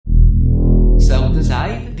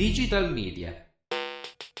Outside Digital Media.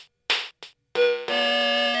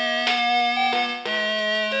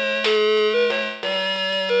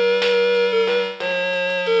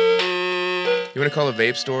 You want to call a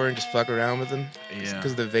vape store and just fuck around with them? Yeah.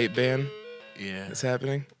 Because of the vape ban Yeah. that's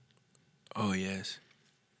happening? Oh, yes.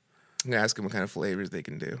 I'm going to ask them what kind of flavors they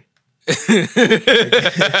can do. All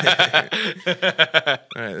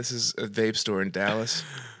right, this is a vape store in Dallas.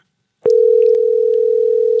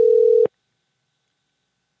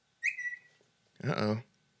 Uh-oh.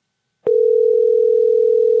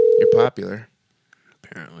 You're popular.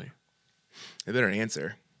 Apparently. They better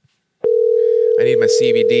answer. I need my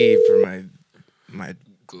CBD for my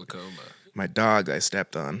Glaucoma. my dog I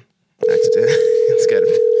stepped on. Accident.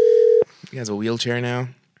 He has a wheelchair now.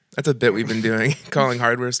 That's a bit we've been doing. Calling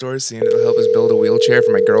hardware stores, seeing if it'll help us build a wheelchair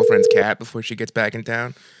for my girlfriend's cat before she gets back in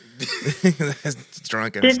town. That's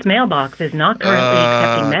drunk. This mailbox is not currently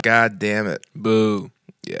accepting messages. God damn it. Boo.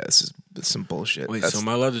 Yeah, this is some bullshit. Wait, so am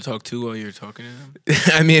I allowed to talk too while you're talking to them?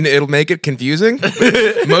 I mean, it'll make it confusing.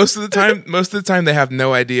 Most of the time they have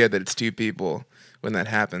no idea that it's two people when that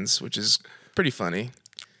happens, which is pretty funny.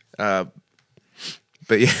 But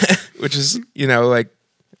yeah, which is, like,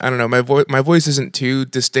 I don't know, my voice isn't too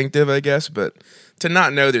distinctive, I guess, but to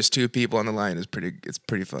not know there's two people on the line is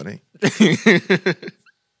pretty funny.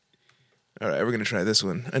 All right, we're gonna try this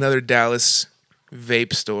one. Another Dallas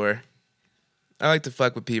vape store. I like to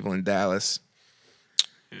fuck with people in Dallas.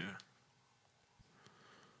 Yeah.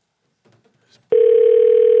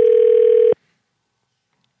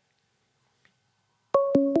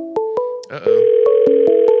 Uh-oh.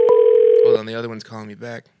 Hold on, the other one's calling me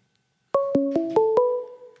back.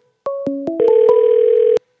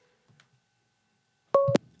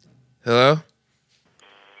 Hello?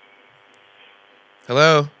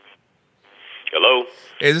 Hello? Hello?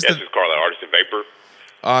 Hey, is this Yes, it's Carla, Artisan Vapor.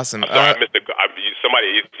 Awesome. I'm sorry, I missed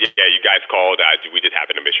you guys called. We just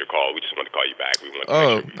happened to miss your call. We just wanted to call you back. We wanted to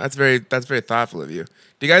make sure that's very thoughtful of you.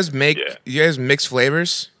 Do you guys mix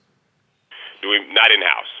flavors? not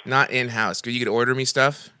in-house. Not in-house. You could order me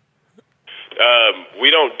stuff?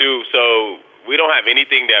 We don't have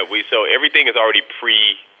anything so everything is already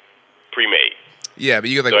pre-made. Yeah,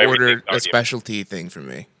 but you could order a specialty thing for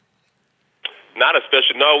me. Not a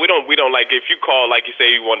special. No, we don't like. If you call, like you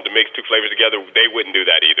say, you wanted to mix two flavors together, they wouldn't do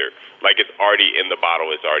that either. Like it's already in the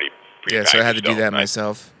bottle. It's already pre-packaged. Yeah, so I had to do that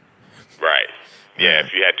myself. Right. Yeah,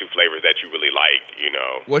 if you had two flavors that you really liked,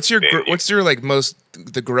 What's your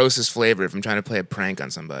the grossest flavor if I'm trying to play a prank on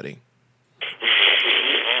somebody?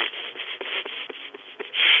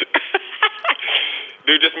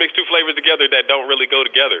 Dude, just mix two flavors together that don't really go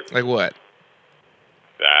together. Like what?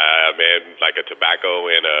 Man, like a tobacco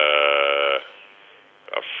and a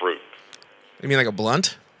fruit. You mean like a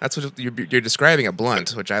blunt? That's what you're describing, a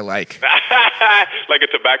blunt, which I like. Like a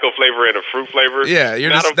tobacco flavor and a fruit flavor. Yeah,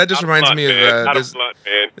 that just reminds me of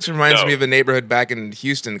this reminds me of a neighborhood back in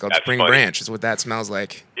Houston called Spring Branch. Is what that smells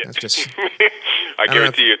like. Yeah. That's just. I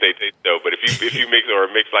guarantee you, if they taste dope. But if you mix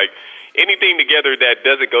like anything together that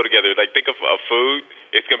doesn't go together, like think of a food,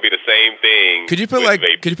 it's gonna be the same thing. Could you put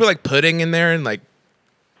like pudding in there and like?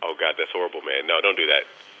 Oh God, that's horrible, man. No, don't do that.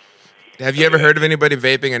 Have you ever heard of anybody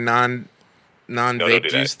vaping a non-vape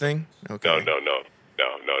juice thing? Okay. No,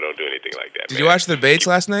 don't do anything like that. Did you watch the debates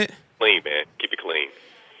last night? Clean, man. Keep it clean.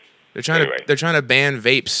 They're trying to ban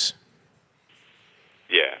vapes.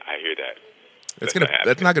 Yeah, I hear that.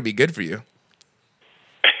 That's not gonna be good for you.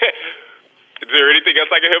 Is there anything else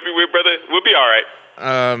I can help you with, brother? We'll be all right.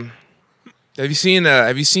 Have you seen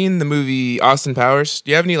the movie Austin Powers? Do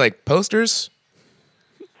you have any like posters?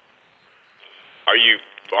 Are you?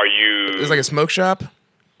 There's like a smoke shop.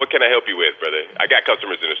 What can I help you with, brother? I got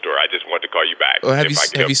customers in the store. I just want to call you back. Well, have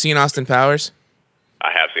you seen Austin Powers?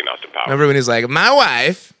 I have seen Austin Powers. Remember when he's like, my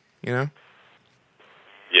wife, Yeah,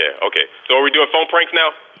 okay. So are we doing phone pranks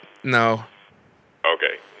now? No.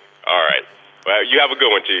 Okay. All right. Well, you have a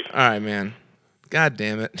good one, Chief. All right, man. God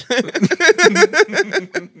damn it.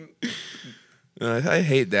 I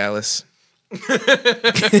hate Dallas.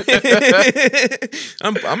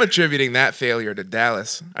 I'm attributing that failure to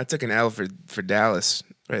Dallas. I took an L for Dallas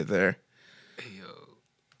right there.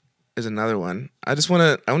 There's another one. I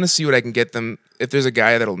want to see what I can get them. If there's a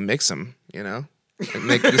guy that'll mix them,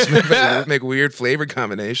 make weird flavor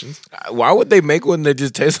combinations. Why would they make one that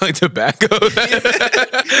just tastes like tobacco?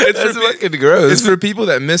 That's fucking gross. It's for people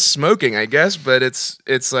that miss smoking, I guess. But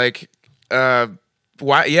it's like,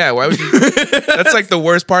 why? Yeah, why would you? That's like the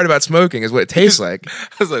worst part about smoking is what it tastes like.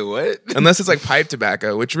 I was like, what? Unless it's like pipe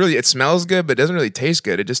tobacco, which really it smells good, but it doesn't really taste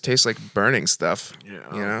good. It just tastes like burning stuff. Yeah,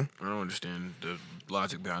 I don't understand the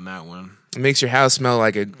logic behind that one. It makes your house smell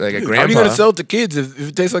like a grandpa. How are you gonna sell it to kids if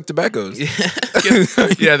it tastes like tobaccos?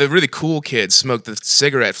 Yeah, the really cool kids smoke the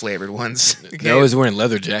cigarette flavored ones. They're always wearing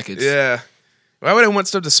leather jackets. Yeah. Why would I want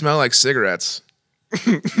stuff to smell like cigarettes?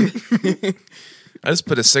 I just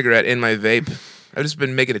put a cigarette in my vape. I've just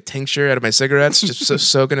been making a tincture out of my cigarettes, just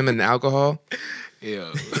soaking them in alcohol.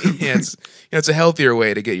 Yeah. Yeah, it's a healthier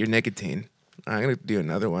way to get your nicotine. I'm gonna do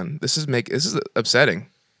another one. This is upsetting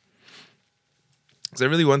because I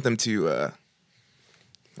really want them to. I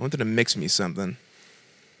want them to mix me something.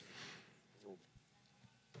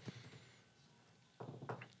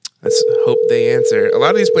 Let's hope they answer. A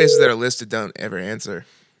lot of these places that are listed don't ever answer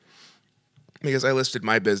because I listed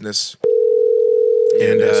my business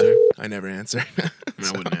and I never answer.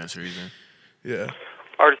 I wouldn't answer either. Yeah.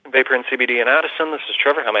 Artisan Vapor and CBD in Addison. This is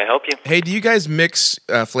Trevor. How may I help you? Hey, do you guys mix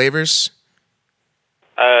flavors?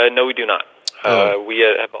 No, we do not. Oh. We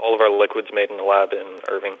have all of our liquids made in the lab in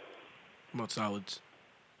Irving. What about solids?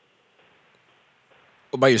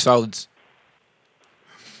 What about your solids?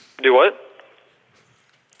 Do what?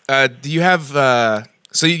 Do you have?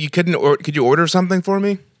 So you couldn't? Could you order something for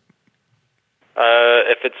me?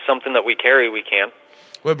 If it's something that we carry, we can.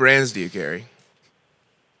 What brands do you carry?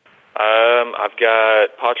 I've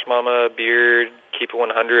got Potch Mama, Beard, Keep It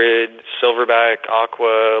 100, Silverback,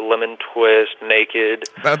 Aqua, Lemon Twist, Naked.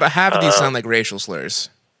 But half of these sound like racial slurs.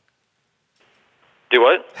 Do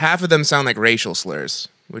what? Half of them sound like racial slurs,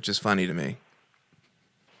 which is funny to me.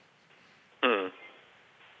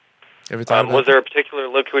 Every time. Was there a particular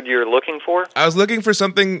liquid you're looking for? I was looking for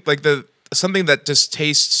something like something that just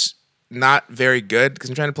tastes not very good because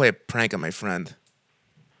I'm trying to play a prank on my friend.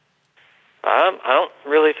 I don't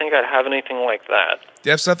really think I'd have anything like that. Do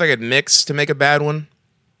you have stuff I could mix to make a bad one?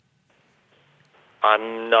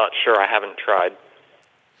 I'm not sure. I haven't tried.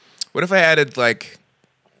 What if I added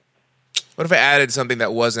something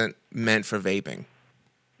that wasn't meant for vaping?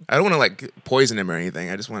 I don't want to poison him or anything.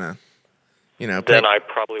 I just want to, Then I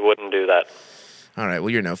probably wouldn't do that. All right. Well,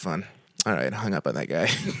 you're no fun. All right. Hung up on that guy.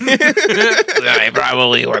 I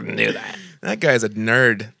probably wouldn't do that. That guy's a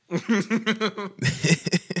nerd.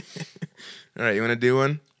 All right. You want to do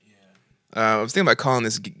one? Yeah. I was thinking about calling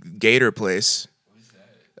this Gator place. What is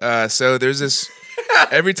that? So there's this.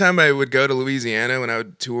 Every time I would go to Louisiana when I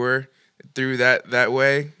would tour through that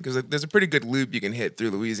way, because there's a pretty good loop you can hit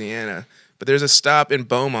through Louisiana. But there's a stop in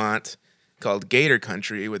Beaumont called Gator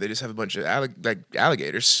Country where they just have a bunch of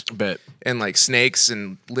alligators. Bet. And snakes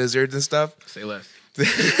and lizards and stuff. Say less.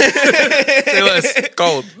 Say less.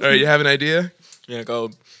 Cold. All right, you have an idea? Yeah,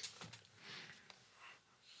 cold.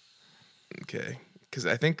 Okay. Because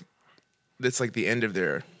I think it's the end of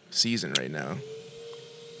their season right now.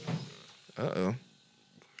 Uh-oh.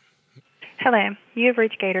 Hello, you have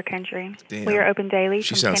reached Gator Country. Damn. We are open daily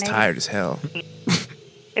She from sounds 10 a.m. tired as hell.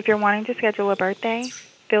 If you're wanting to schedule a birthday,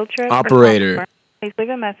 field trip, Operator. or conference, please leave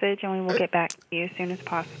a message and we will get back to you as soon as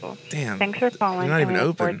possible. Damn. Thanks for calling. They're not and even we look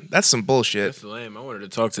open. forward- That's some bullshit. That's lame. I wanted to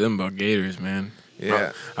talk to them about gators, man.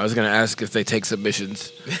 Yeah. I was going to ask if they take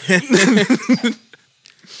submissions.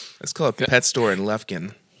 Let's call a pet store in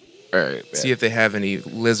Lufkin. All right. See if they have any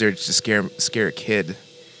lizards to scare a kid.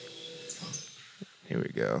 Here we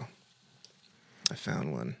go. I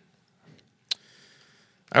found one.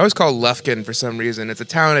 I always call Lufkin for some reason. It's a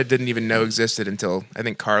town I didn't even know existed until I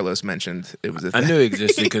think Carlos mentioned it was a thing. I knew it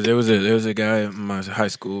existed because there was a guy in my high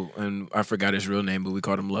school, and I forgot his real name, but we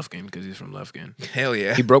called him Lufkin because he's from Lufkin. Hell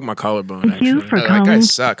yeah. He broke my collarbone, Thank you actually. for Oh, that guy calling.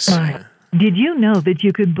 sucks. Bye. Did you know that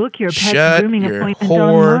you could book your pet Shut grooming your appointment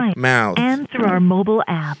whore online mouth. and through our mobile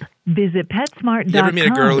app? Visit PetSmart.com. You ever meet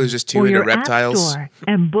a girl who's just too or into your app reptiles? store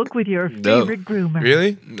and book with your No. favorite groomer.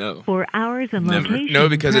 Really? No. For hours and Never. location, No,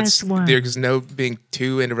 because press 1. there's no being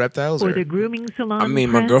too into reptiles. For Or, the grooming salon, I mean,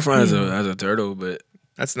 my press girlfriend 2. has a turtle, but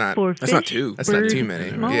that's not. For That's not fish, two. That's not birds, too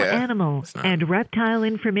many. Small Yeah. animal not. and reptile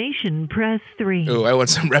information, press 3. Oh, I want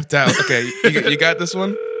some reptile. Okay, you got this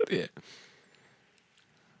one? yeah.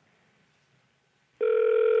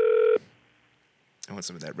 I want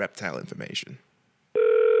some of that reptile information.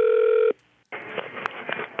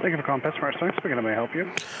 Thank you for calling PetSmart. Speaking of, may I help you?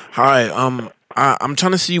 Hi. I'm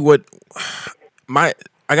trying to see what I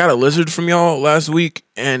got a lizard from y'all last week,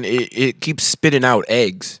 and it keeps spitting out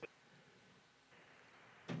eggs.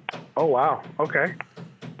 Oh, wow. Okay.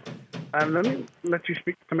 Let me let you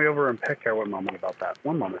speak to me over in Pet Care one moment about that.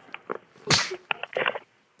 One moment.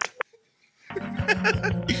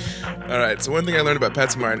 All right. So one thing I learned about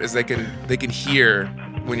PetSmart is they can hear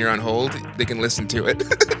when you're on hold. They can listen to it.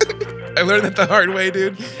 I learned that the hard way,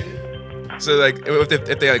 dude. So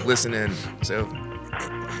if they listen in, so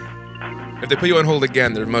if they put you on hold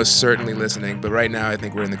again, they're most certainly listening. But right now, I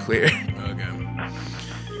think we're in the clear. Okay.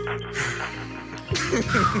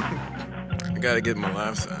 I gotta get my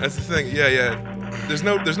laugh sound. That's the thing. Yeah. There's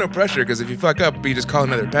no pressure because if you fuck up, you just call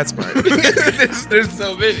another PetSmart. there's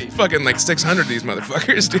so many. Fucking like 600 of these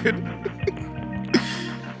motherfuckers, dude.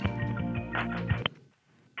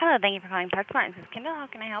 Hello, thank you for calling PetSmart. This is Kendall. How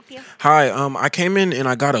can I help you? Hi, I came in and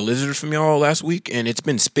I got a lizard from y'all last week, and it's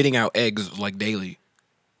been spitting out eggs like daily.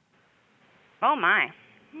 Oh my.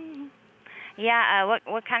 Yeah.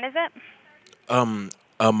 What kind is it?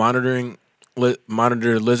 A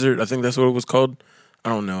monitor lizard. I think that's what it was called. I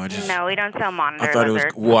don't know. No, we don't sell monitor I thought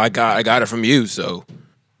lizards. it was. Well, I got it from you, so.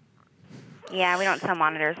 Yeah, we don't sell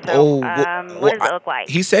monitors. So, what does it look like?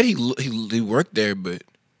 He said he worked there, but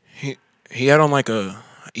he had on like a.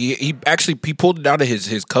 He pulled it out of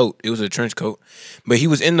his coat. It was a trench coat, but he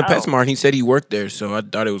was in the PetSmart. He said he worked there, so I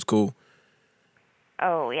thought it was cool.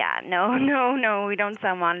 Oh yeah, no, we don't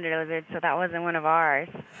sell monitor lizards, so that wasn't one of ours.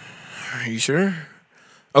 Are you sure?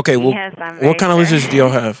 Okay, well, Yes, I'm very what kind of sure. lizards do y'all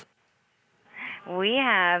have? We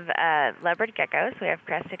have leopard geckos, we have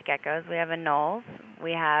crested geckos, we have anoles,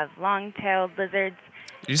 we have long-tailed lizards.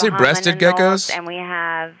 Did you say Bahamian breasted anoles, geckos? And we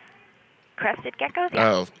have crested geckos. Yeah.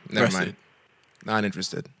 Oh, never Breasted. mind. Not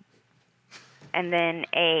interested. And then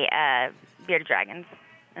bearded dragons,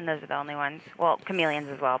 and those are the only ones. Well, chameleons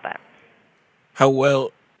as well, but How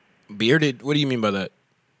well bearded? What do you mean by that?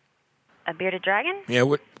 a bearded dragon. Yeah,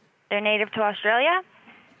 what? They're native to Australia.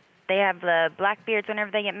 They have the black beards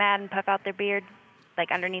whenever they get mad and puff out their beard, like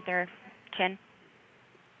underneath their chin.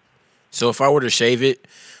 So if I were to shave it,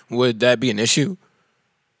 would that be an issue?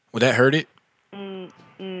 Would that hurt it?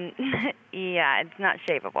 Yeah, it's not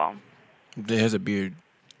shavable. It has a beard.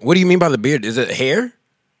 What do you mean by the beard? Is it hair?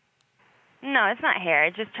 No, it's not hair.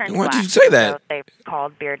 It just turns Why'd black. you say that? So they're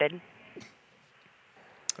called bearded.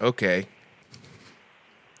 Okay.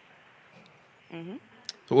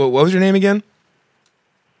 So what was your name again?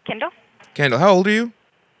 Kindle? Kendall. How old are you?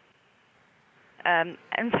 I'm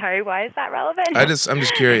sorry, why is that relevant? I'm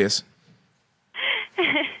just curious.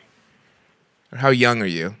 Or how young are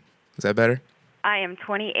you? Is that better? I am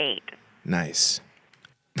 28. Nice.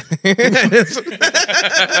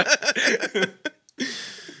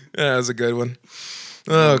 That was a good one.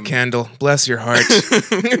 Oh, Kendall, bless your heart.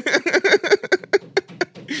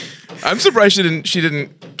 I'm surprised she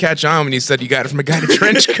didn't catch on when you said you got it from a guy in a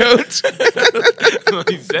trench coat.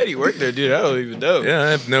 He said he worked there, dude. I don't even know. Yeah, I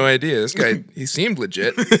have no idea. This guy, he seemed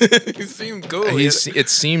legit. He seemed cool. It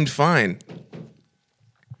seemed fine.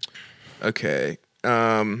 Okay.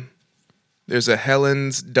 There's a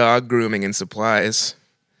Helen's dog grooming and supplies.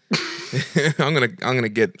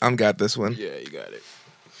 I'm got this one. Yeah, you got it.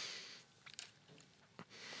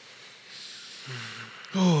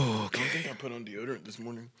 Oh, I think I put on deodorant this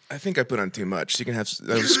morning. I think I put on too much. You can have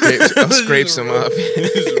I'll scrape some off.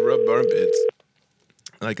 Just rub armpits.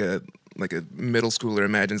 like a middle schooler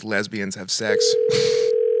imagines lesbians have sex.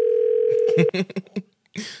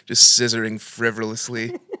 Just scissoring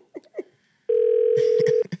frivolously.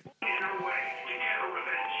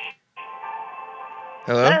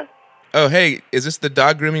 Hello? Oh, hey, is this the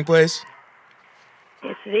dog grooming place?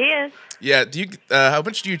 Yes, it is. Yeah, do you how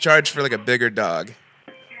much do you charge for like a bigger dog?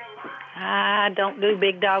 I don't do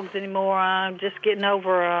big dogs anymore. I'm just getting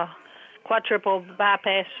over a quadruple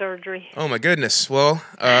bypass surgery. Oh my goodness. Well,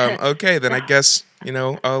 okay, then I guess,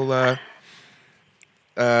 I'll What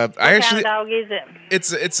I kind actually of dog is it?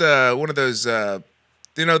 it's one of those the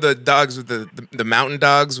dogs with the mountain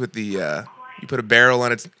dogs with the you put a barrel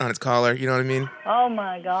on its collar, you know what I mean? Oh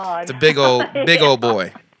my God! It's a big old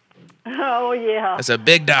boy. Oh yeah. It's a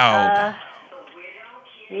big dog.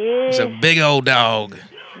 Yeah. It's a big old dog.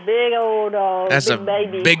 Big old dog. That's big a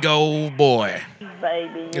baby. big old boy.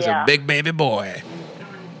 baby. It's Yeah. a big baby boy.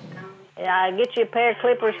 Yeah, get you a pair of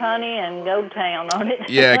clippers, honey, and go to town on it.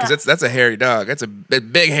 Yeah, because that's a hairy dog. That's a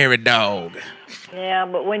big hairy dog. Yeah,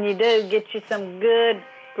 but when you do, get you some good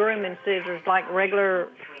grooming scissors, like regular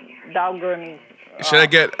dog grooming. Should I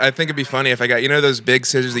get? I think it'd be funny if I got those big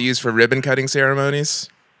scissors they use for ribbon cutting ceremonies.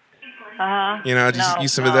 Just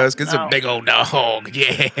use some of those because it's a big old dog.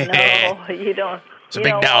 Yeah. No, you don't. It's a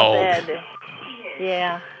big dog.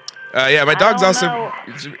 Yeah. Yeah, my dog's don't also. know.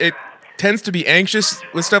 It tends to be anxious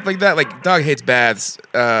with stuff like that. Like dog hates baths.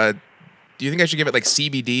 Do you think I should give it like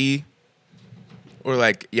CBD or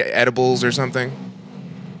like edibles or something?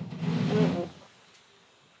 Mm-mm.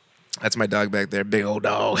 That's my dog back there, big old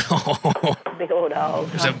dog. Big old dog.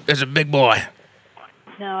 It's a big boy.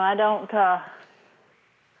 No, I don't.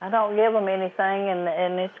 I don't give them anything,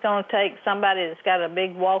 and it's going to take somebody that's got a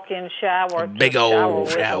big walk-in shower. Big old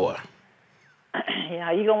shower. Yeah,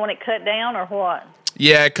 you gonna want it cut down or what?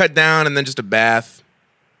 Yeah, cut down and then just a bath.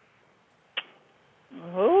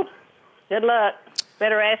 Ooh, Good luck.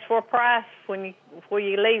 Better ask for a price before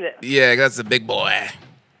you leave it. Yeah, that's a big boy.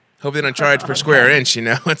 Hope they don't charge per square inch. You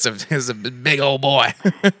know, it's a big old boy.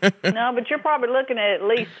 No, but you're probably looking at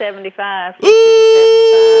least 75.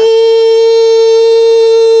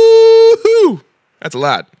 Ooh, that's a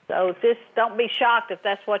lot. So just don't be shocked if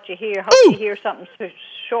that's what you hear. Hope you hear something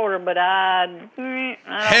shorter, but I don't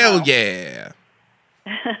Hell know. yeah.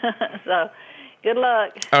 So, good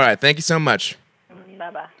luck. All right, thank you so much.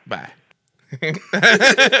 Bye-bye. Bye. I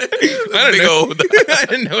don't know. I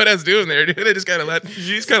didn't know what I was doing there, dude. I just kind of let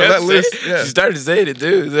loose. Yeah. She started saying it,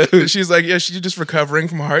 dude. She's like, yeah, she's just recovering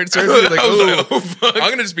from heart surgery. Like, oh, fuck. I'm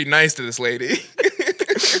gonna just be nice to this lady.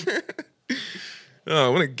 Oh, I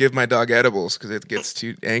want to give my dog edibles because it gets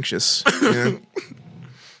too anxious. You know?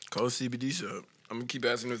 Call a CBD shop. I'm gonna keep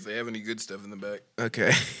asking if they have any good stuff in the back.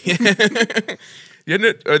 Okay.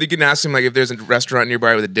 Or you can ask them like if there's a restaurant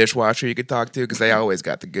nearby with a dishwasher you could talk to because they always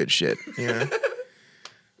got the good shit. You know?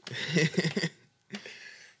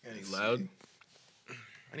 Any loud?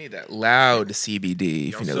 I need that loud CBD.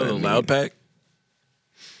 If you know what I mean. Loud pack.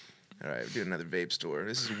 All right, we'll do another vape store.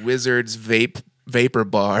 This is Wizards Vapor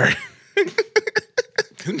Bar.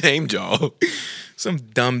 Who named y'all? Some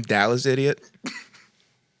dumb Dallas idiot.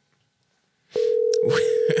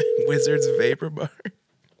 Wizards Vapor Bar.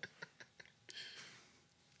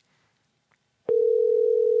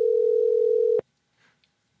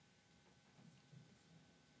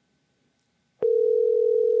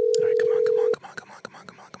 All right, come on.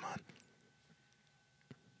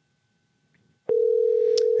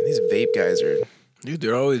 And these vape guys are, Dude,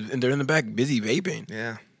 they're in the back busy vaping.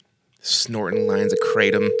 yeah, snorting lines of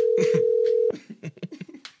kratom.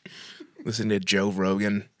 Listen to Joe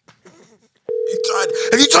Rogan.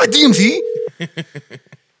 Have you tried DMT?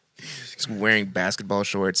 He's wearing basketball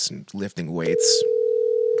shorts and lifting weights,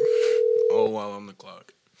 All while on the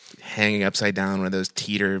clock. hanging upside down one of those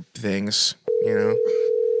teeter things, you know,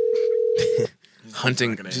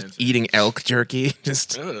 hunting, gonna just answer. eating elk jerky,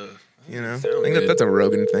 just Ugh. you know. I Sound think good. that's a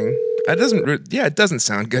Rogan thing. It doesn't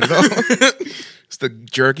sound good at all. It's the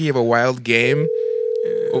jerky of a wild game.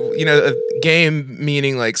 Well, you know, a game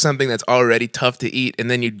meaning like something that's already tough to eat, and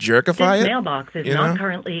then you jerkify This it. mailbox is you not know?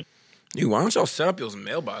 currently. Dude, why don't y'all set up those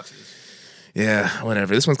mailboxes? Yeah,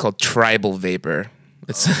 whatever. This one's called Tribal Vapor.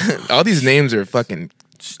 It's all these names are fucking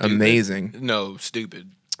Stupid. amazing. No,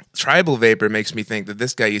 stupid. Tribal Vapor makes me think that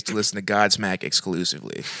this guy used to listen to Godsmack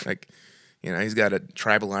exclusively. Like, you know, he's got a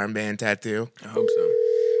tribal armband tattoo. I hope so.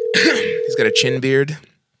 He's got a chin beard,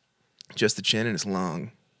 just the chin, and it's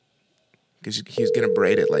long. Because he was gonna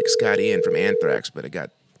braid it like Scott Ian from Anthrax, but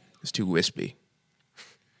it's too wispy.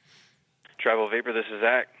 Tribal Vapor, this is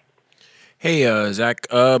Zach. Hey, Zach.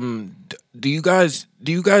 Do you guys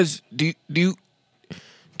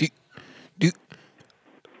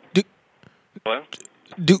Hello?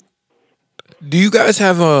 do you guys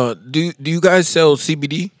have do you guys sell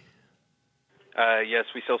CBD? Yes,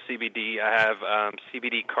 we sell CBD. I have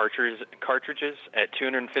CBD cartridges at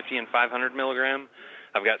 250 and 500 milligram.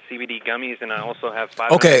 I've got CBD gummies, and I also have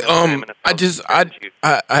 500 Okay. milligram and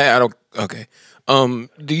I don't. Okay.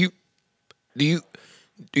 Do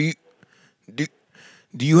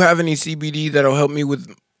you have any CBD that'll help me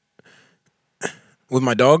with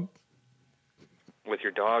my dog? With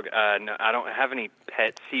your dog? No, I don't have any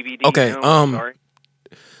pet CBD. Okay, no, I'm sorry.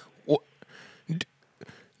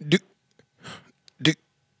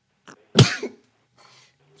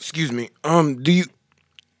 Excuse me.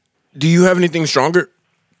 Do you have anything stronger?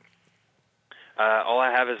 All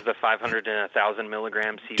I have is the 500 and 1,000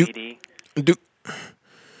 milligram CBD.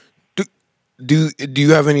 Do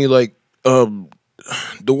you have any like the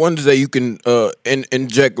ones that you can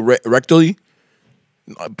inject rectally?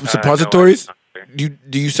 Suppositories? No, I'm not,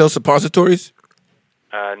 Do you sell suppositories?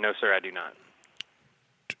 no, sir, I do not.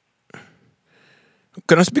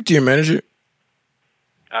 Can I speak to your manager?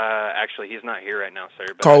 Actually, he's not here right now, sir.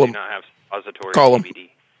 But Call I him. do not have suppository Call him. CBD.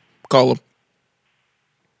 Call him.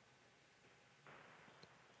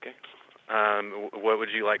 Okay. What would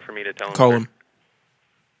you like for me to tell him? Call sir? him.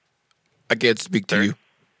 I can't speak to Sir? you.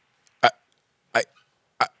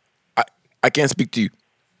 I can't speak to you.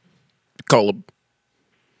 Call him.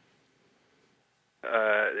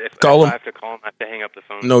 If Call him. I have to call him, I have to hang up the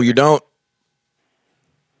phone. No, you don't.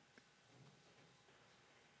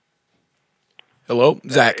 Hello,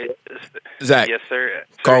 Zach. Zach. Yes, sir.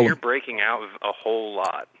 Call Sir, him. you're breaking out a whole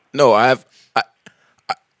lot. No, I have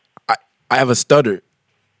a stutter.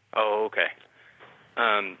 Oh, okay.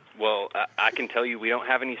 Well, I can tell you we don't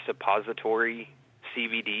have any suppository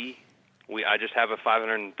CBD. I just have a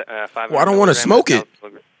 500. Well, I don't wanna smoke it.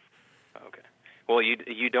 Okay. Well,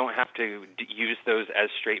 you don't have to use those as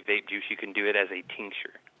straight vape juice. You can do it as a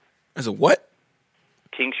tincture. As a what?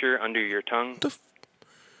 Tincture under your tongue.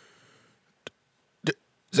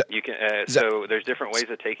 You can. So there's different ways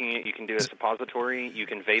of taking it. You can do a suppository. You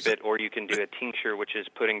can vape it, or you can do a tincture, which is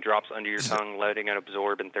putting drops under your tongue, letting it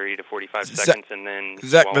absorb in 30 to 45 seconds, and then.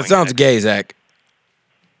 Zach, that sounds gay, Zach.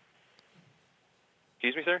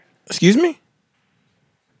 Excuse me, sir. Excuse me?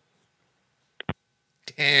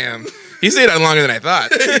 Damn. He stayed on longer than I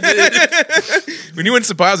thought. When you went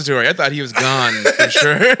suppository, I thought he was gone for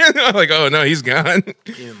sure. I'm like, oh no, he's gone.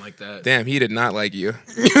 He didn't like that. Damn, he did not like you.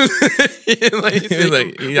 He didn't like, He was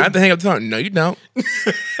like, you have to hang up the phone. No, you don't.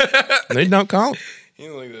 No, you don't. Call him. he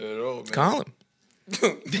didn't like that at all, man. Call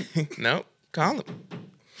him. No, call him.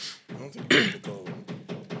 I don't think you have to call him.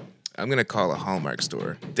 I'm gonna call a Hallmark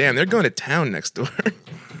store. Damn, they're going to town next door.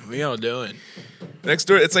 What y'all doing? Next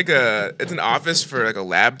door, it's an office for like a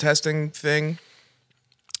lab testing thing.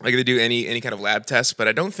 Like they do any kind of lab tests, but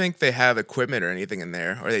I don't think they have equipment or anything in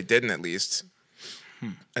there, or they didn't at least.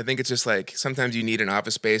 I think it's just like sometimes you need an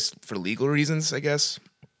office space for legal reasons, I guess.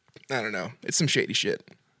 I don't know. It's some shady shit.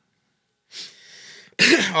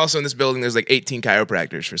 Also in this building, there's like 18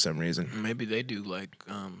 chiropractors for some reason. Maybe they do like,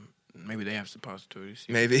 maybe they have suppositories.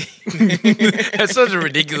 Maybe. That's such a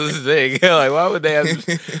ridiculous thing. Like, why would they have?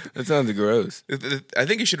 That sounds gross. I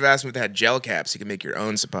think you should have asked them if they had gel caps. You can make your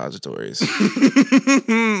own suppositories.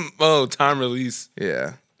 Oh, time release.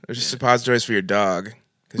 Yeah. There's just suppositories for your dog.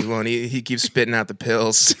 Because he keeps spitting out the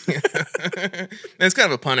pills. And it's kind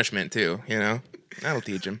of a punishment, too, you know? That'll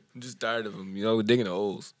teach him. I'm just tired of him, digging the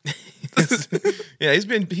holes. Yeah, he's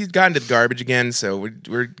gotten to the garbage again, so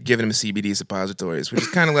we're giving him CBD suppositories, which is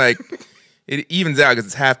kind of like, it evens out because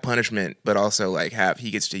it's half punishment, but also like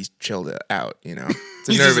he's chilled out, you know? It's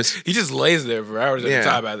a nervous. He just lays there for hours at a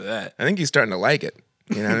time after that. I think he's starting to like it.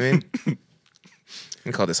 You know what I mean? I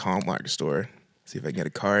can call this Hallmark store. See if I can get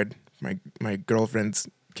a card. My girlfriend's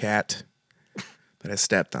cat that I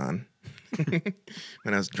stepped on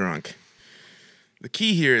when I was drunk. The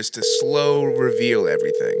key here is to slow reveal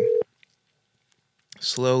everything.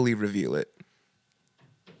 Slowly reveal it.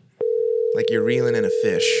 Like you're reeling in a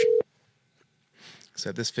fish.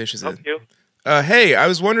 Except this fish is hey, I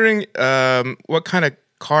was wondering what kind of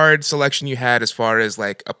card selection you had as far as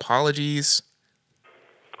like apologies.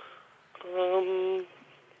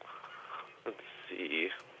 Let's see.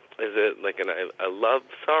 Is it like a love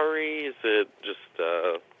sorry? Is it just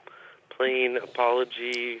a plain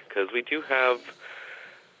apology? Because we do have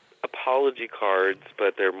apology cards,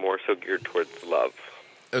 but they're more so geared towards love.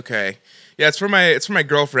 Okay. Yeah, it's for my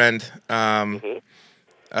girlfriend.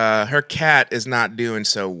 Her cat is not doing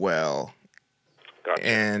so well. Gotcha.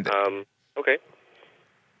 And okay.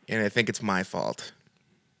 And I think it's my fault.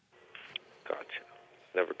 Gotcha.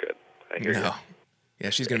 Never good. I hear you.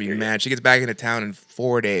 Yeah, she's gonna be mad. She gets back into town in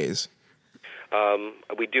 4 days.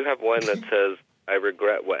 We do have one that says, "I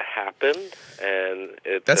regret what happened," and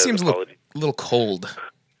that seems a little cold.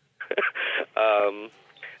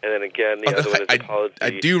 And then again, the other one is apology. I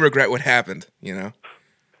do regret what happened, you know?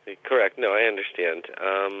 Correct. No, I understand.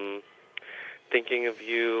 Thinking of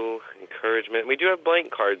you, encouragement. We do have blank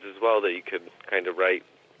cards as well that you could kind of write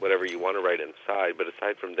whatever you want to write inside. But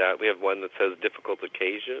aside from that, we have one that says difficult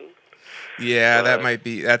occasion. Yeah, that might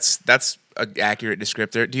be. That's an accurate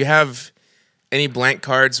descriptor. Do you have any blank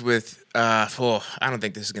cards with, I don't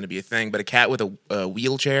think this is going to be a thing, but a cat with a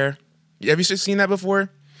wheelchair? Have you seen that before?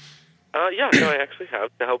 Yeah, no, I actually have,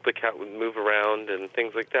 to help the cat move around and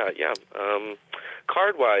things like that, yeah.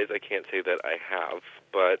 Card-wise, I can't say that I have,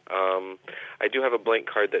 but I do have a blank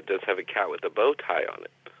card that does have a cat with a bow tie on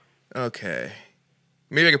it. Okay.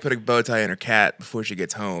 Maybe I could put a bow tie on her cat before she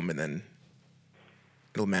gets home, and then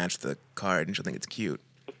it'll match the card, and she'll think it's cute.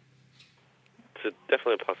 It's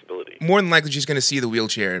definitely a possibility. More than likely, she's going to see the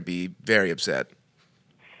wheelchair and be very upset.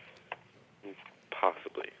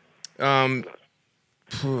 Possibly.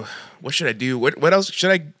 What should I do? What else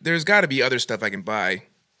should I? There's got to be other stuff I can buy.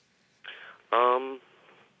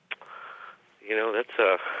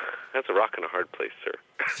 That's a rock and a hard place, sir.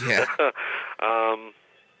 Yeah.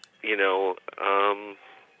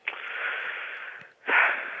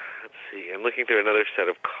 Let's see. I'm looking through another set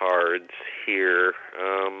of cards here.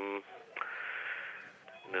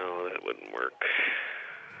 No, that wouldn't work.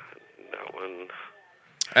 That one.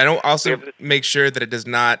 I don't also make sure that it does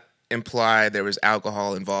not imply there was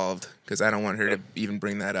alcohol involved, because I don't want her to even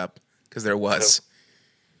bring that up, because there was.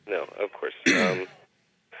 No, of course.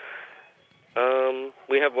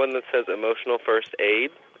 We have one that says emotional first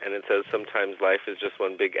aid, and it says sometimes life is just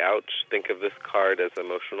one big ouch. Think of this card as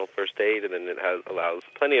emotional first aid, and then it allows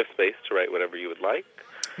plenty of space to write whatever you would like.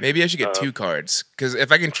 Maybe I should get 2 cards because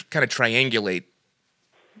if I can kind of triangulate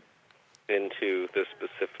into the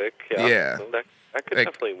specific, Yeah. well, that could like,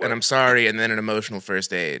 definitely work. and I'm sorry, and then an emotional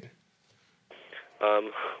first aid.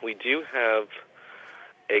 We do have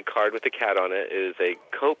a card with a cat on it. It is a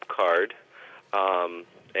Cope card, and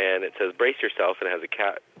it says "Brace yourself," and it has a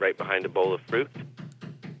cat right behind a bowl of fruit.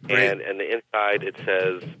 Right. And the inside it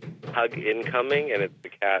says "Hug incoming," and it's the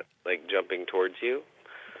cat like jumping towards you.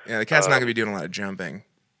 Yeah, the cat's not gonna be doing a lot of jumping.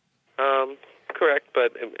 Correct,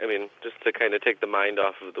 but I mean, just to kind of take the mind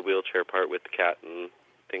off of the wheelchair part with the cat and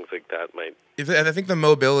things like that might. I think the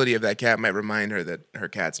mobility of that cat might remind her that her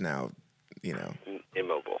cat's now,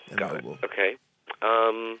 Immobile. Got it. immobile. Okay.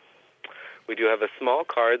 We do have a small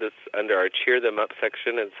card that's under our Cheer Them Up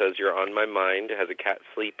section. It says "You're on my mind." It has a cat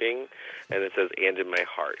sleeping, and it says "And in my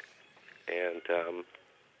heart." And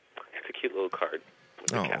it's a cute little card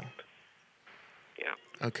with a cat. Yeah.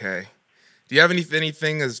 Okay. Do you have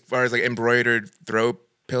anything as far as like embroidered throw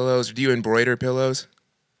pillows? Or do you embroider pillows?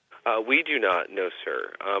 We do not, no,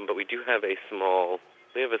 sir. But we do have a small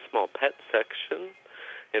pet section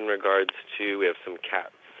in regards to, we have some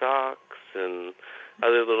cat socks and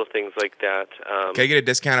other little things like that. Can I get a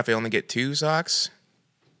discount if I only get 2 socks?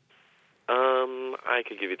 I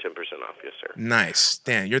could give you 10% off, yes, sir. Nice.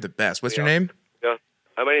 Dan, you're the best. What's your Yeah. name? Yeah.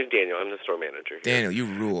 My name's Daniel. I'm the store manager here. Daniel, you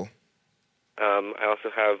rule. I also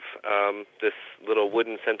have this little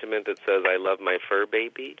wooden sentiment that says, "I love my fur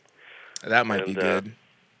baby." That might be good.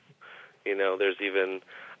 There's even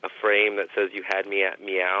a frame that says, "You had me at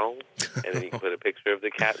meow," and then you can put a picture of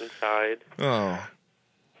the cat inside. Oh.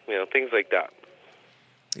 Things like that.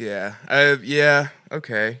 Yeah. Yeah.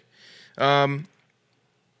 Okay.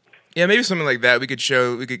 Yeah, maybe something like that.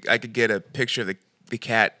 I could get a picture of the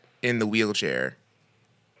cat in the wheelchair,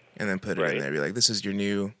 and then put it in there. Be like, "This is your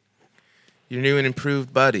new and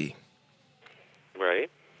improved buddy." Right.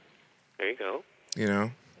 There you go.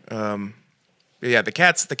 Yeah, the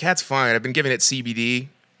cat's fine. I've been giving it CBD,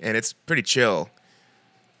 and it's pretty chill.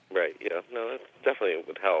 Right. Yeah. No, that definitely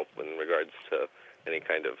would help in regards to any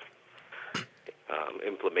kind of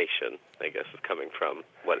inflammation. I guess is coming from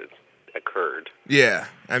what has occurred. Yeah,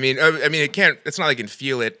 I mean, it can't. It's not like I can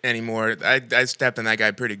feel it anymore. I stepped on that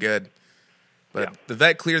guy pretty good, but the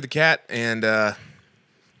vet cleared the cat, and I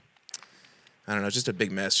don't know, it's just a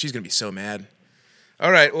big mess. She's gonna be so mad.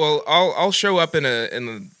 All right, well, I'll show up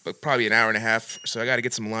in probably an hour and a half, so I got to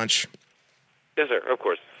get some lunch. Yes, sir. Of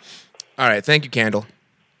course. All right, thank you, Candle.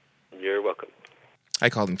 You're welcome. I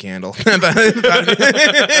called him Candle. I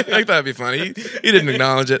thought it'd be funny. He didn't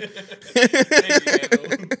acknowledge it.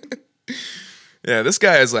 Yeah, this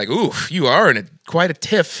guy is like, "Ooh, you are in quite a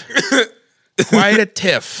tiff." Quite a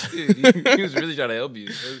tiff. He was really trying to help you.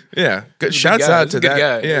 Yeah, good. Shouts out to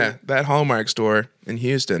that. Yeah, that Hallmark store in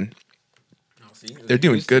Houston. They're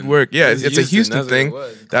doing good work. Yeah, it's a Houston thing.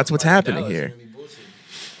 That's what's happening here.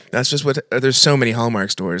 That's just what. There's so many Hallmark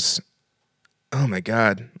stores. Oh my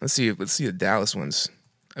God. Let's see the Dallas ones.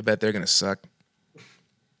 I bet they're gonna suck.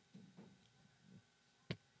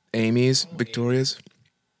 Amy's, Victoria's.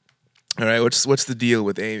 All right, what's the deal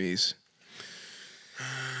with Amy's?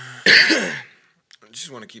 I just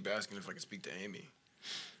want to keep asking if I can speak to Amy.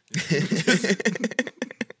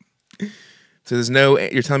 So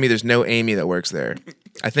you're telling me there's no Amy that works there.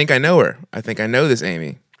 I think I know her. I think I know this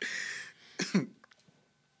Amy.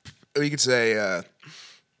 We could say,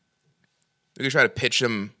 we could try to pitch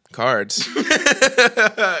them cards.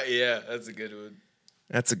 Yeah, that's a good one.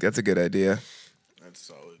 That's a good idea. That's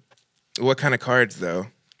solid. What kind of cards though?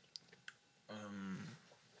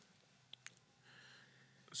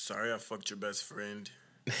 Sorry I fucked your best friend.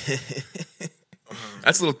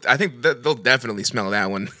 That's a little. I think they'll definitely smell that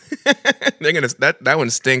one. They're gonna. That one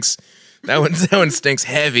stinks. That one stinks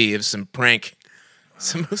heavy of some prank,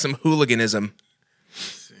 some hooliganism.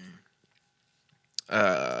 Let's see.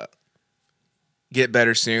 Get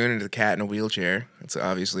better soon. And the cat in a wheelchair. That's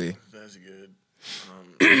obviously. That's good.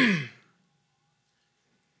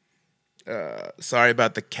 Sorry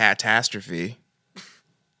about the catastrophe.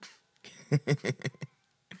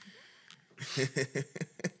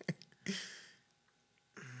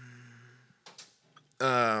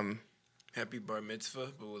 Happy bar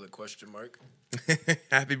mitzvah, but with a question mark.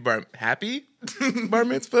 Happy bar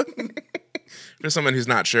mitzvah. For someone who's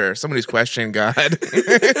not sure, someone who's questioning God.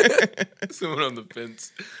 Someone on the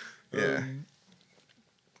fence. Yeah.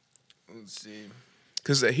 Let's see.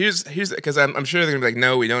 Because because I'm sure they're gonna be like,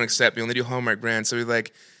 no, we don't accept. We only do Hallmark brands. So we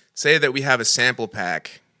like say that we have a sample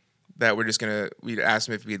pack that we'd ask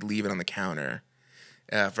them if we'd leave it on the counter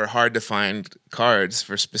for hard to find cards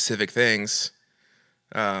for specific things.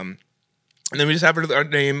 And then we just have our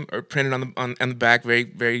name or printed on the back very,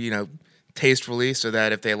 very, tastefully, so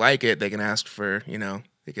that if they like it, they can ask for,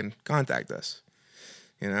 they can contact us.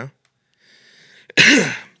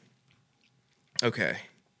 Okay.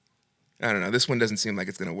 I don't know. This one doesn't seem like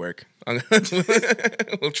it's going to work.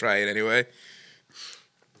 We'll try it anyway.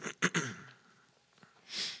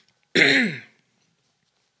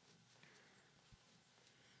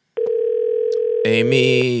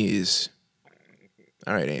 Amy's.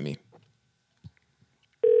 All right, Amy.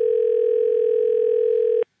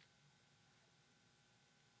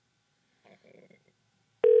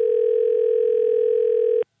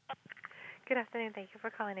 Good afternoon. Thank you for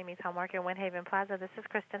calling Amy's Hallmark in Windhaven Plaza. This is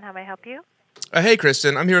Kristen. How may I help you? Hey,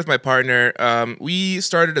 Kristen. I'm here with my partner. We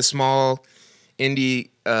started a small indie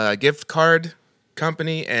gift card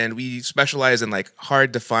company, and we specialize in like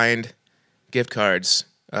hard to find gift cards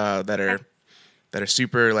that are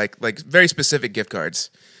super like very specific gift cards.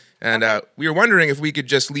 And we were wondering if we could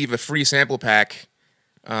just leave a free sample pack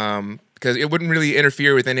because it wouldn't really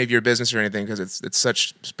interfere with any of your business or anything because it's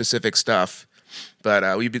such specific stuff.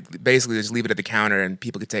 But we basically just leave it at the counter and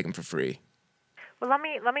people could take them for free. Well, let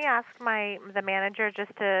me ask the manager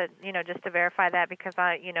just to verify that because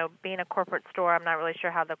being a corporate store, I'm not really sure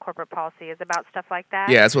how the corporate policy is about stuff like that.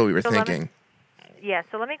 Yeah, that's what we were thinking.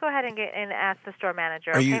 So let me go ahead and ask the store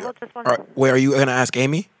manager. Are you going to ask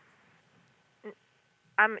Amy?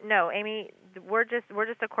 No, Amy. We're just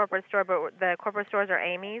a corporate store, but the corporate stores are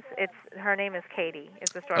Amy's. Her name is Katie.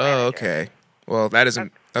 Is the store manager. Oh, okay. Well, that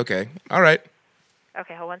isn't okay. All right.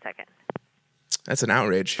 Okay, hold 1 second. That's an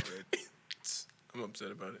outrage. I'm upset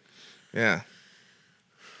about it. Yeah. It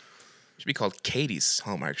should be called Katie's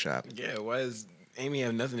Hallmark Shop. Yeah, why does Amy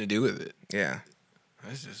have nothing to do with it? Yeah.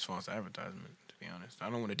 That's just false advertisement, to be honest. I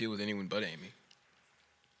don't want to deal with anyone but Amy.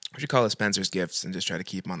 We should call it Spencer's Gifts and just try to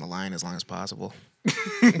keep them on the line as long as possible.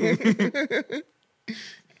 Let's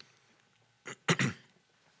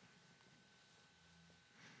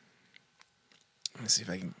see if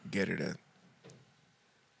I can get her to...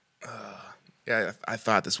 yeah, I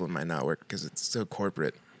thought this one might not work because it's so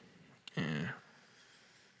corporate. Yeah.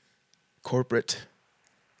 Corporate.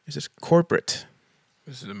 It's just corporate.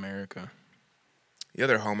 This is America. The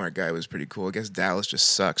other Hallmark guy was pretty cool. I guess Dallas just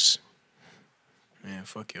sucks. Man,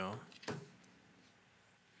 fuck y'all.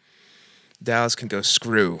 Dallas can go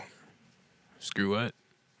screw. Screw what?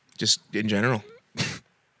 Just in general.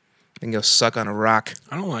 Can go suck on a rock.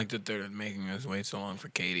 I don't like that they're making us wait so long for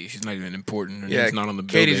Katie. She's not even important. Her Yeah, name's not on the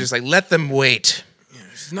building. Katie's just like, let them wait. Yeah,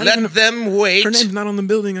 let them wait. Her name's not on the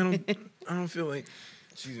building. I don't feel like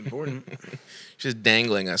she's important. She's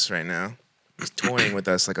dangling us right now. She's toying with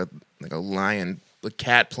us like a lion. A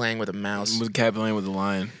cat playing with a mouse. With a cat playing with a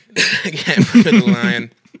lion. A cat with a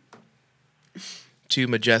lion. Two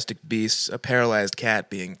majestic beasts. A paralyzed cat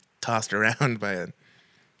being tossed around by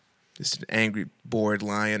just an angry, bored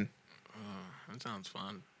lion. That sounds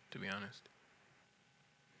fun, to be honest.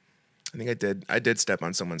 I think I did step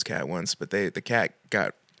on someone's cat once, but the cat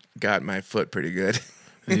got my foot pretty good.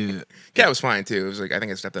 Yeah. Cat was fine too. It was like I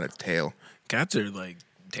think I stepped on its tail. Cats are like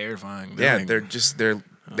terrifying. They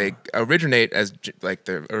originate as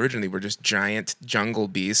originally were just giant jungle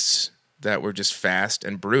beasts that were just fast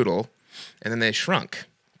and brutal, and then they shrunk.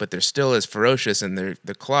 But they're still as ferocious, and their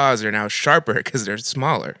claws are now sharper because they're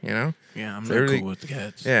smaller. Yeah, I'm not cool with the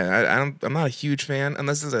cats. Yeah, I'm not a huge fan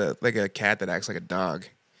unless it's a cat that acts like a dog,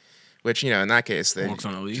 which in that case they walks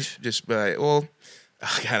on a leash. God,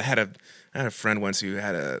 I had a friend once who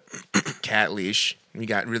had a cat leash. We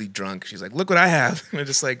got really drunk. She's like, "Look what I have!" And I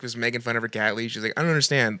just was making fun of her cat leash. She's like, "I don't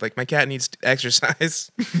understand. Like my cat needs exercise."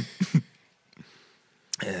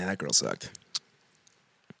 Yeah, that girl sucked.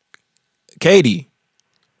 Katie.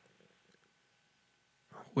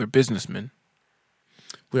 We're businessmen.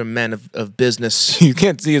 We're men of business. You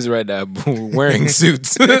can't see us right now, but we're wearing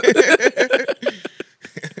suits. That's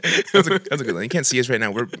a good one. You can't see us right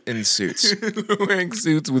now. We're in suits. We're wearing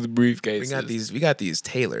suits with briefcases. We got these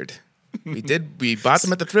tailored. We bought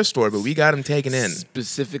them at the thrift store, but we got them taken in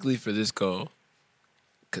specifically for this call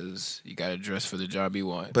because you got to dress for the job you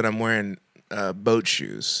want. But I'm wearing boat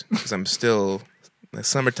shoes because I'm still a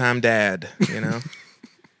summertime dad.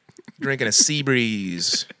 Drinking a sea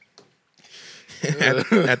breeze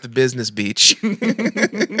at the business beach.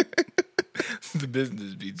 The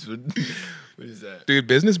business beach. What is that? Dude,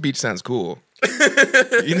 business beach sounds cool.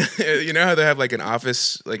 You know how they have like an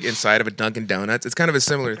office like inside of a Dunkin' Donuts? It's kind of a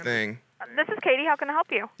similar thing. This is Katie. How can I help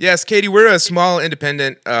you? Yes, Katie, we're a small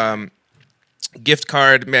independent gift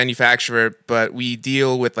card manufacturer, but we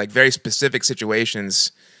deal with like very specific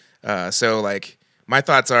situations. So like my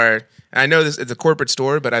thoughts are, and I know it's a corporate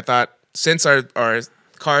store, but I thought since our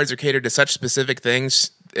cards are catered to such specific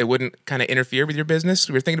things, it wouldn't kind of interfere with your business.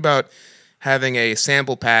 We were thinking about having a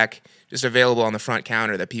sample pack just available on the front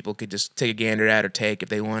counter that people could just take a gander at or take if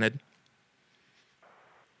they wanted.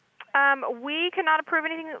 We cannot approve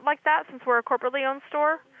anything like that since we're a corporately owned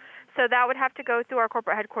store. So that would have to go through our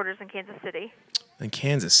corporate headquarters in Kansas City. In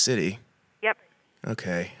Kansas City? Yep.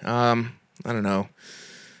 Okay. I don't know.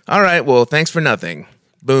 All right. Well, thanks for nothing.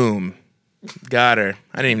 Boom. Got her.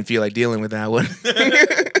 I didn't even feel like dealing with that one.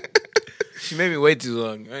 She made me wait too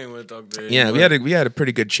long. I didn't want to talk to her. Yeah, anymore. we had a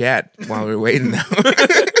pretty good chat while we were waiting though.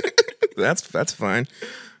 That's fine.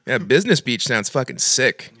 Yeah, Business Beach sounds fucking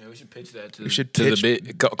sick. Yeah, we should pitch that to, We should to pitch-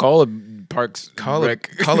 the call a parks Call rec.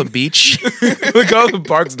 a beach. Call the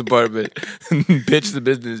parks department. Pitch the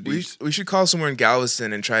Business Beach. We should call somewhere in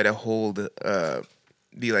Galveston and try to hold.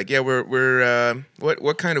 Be like, yeah, we're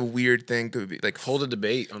what kind of weird thing could we be like? Hold a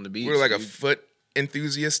debate on the beach. We're like a dude. foot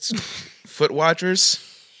enthusiasts, foot watchers,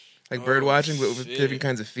 like bird watching, but with shit. different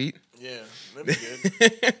kinds of feet. Yeah, that'd be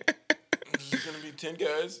good. There's gonna be 10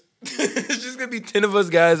 guys. It's just gonna be 10 of us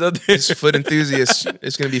guys out there. Just foot enthusiasts.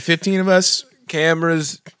 It's gonna be 15 of us.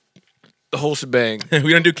 Cameras, the whole shebang.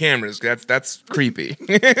 We don't do cameras. That's creepy.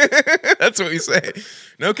 That's what we say.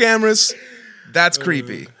 No cameras. That's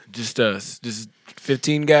creepy. Just us. Just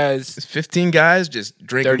 15 guys. It's 15 guys just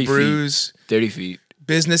drinking 30 brews. 30 feet.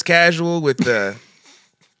 Business casual with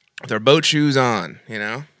with our boat shoes on. You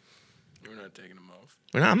know. We're not taking them off.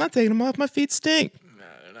 I'm not taking them off. My feet stink. Nah,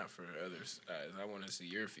 they're not for others' eyes. I want to see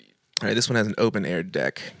your feet. All right, this one has an open air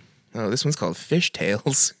deck. Oh, this one's called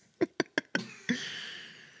Fishtails.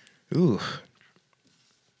 Ooh.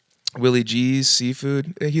 Willie G's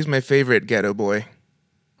Seafood. He's my favorite ghetto boy.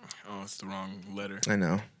 Oh, it's the wrong letter. I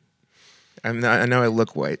know. I know I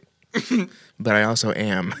look white, but I also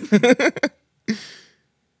am.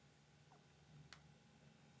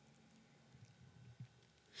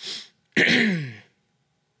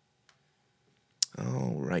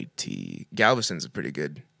 All righty. Galveston's a pretty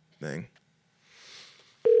good thing.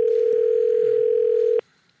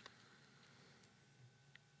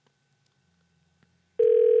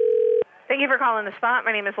 Thank you for calling the spot.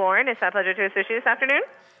 My name is Lauren. It's my pleasure to assist you this afternoon.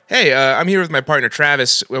 Hey, I'm here with my partner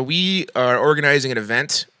Travis. Well, we are organizing an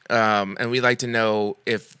event, and we'd like to know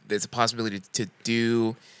if there's a possibility to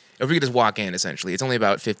do, if we could just walk in, essentially. It's only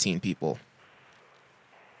about 15 people.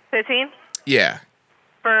 15 Yeah.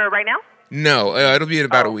 for right now? No, it'll be in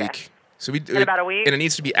about a okay. week. So we In about a week? And it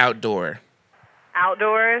needs to be outdoor.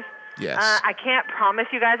 Outdoors? Yes. I can't promise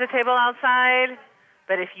you guys a table outside,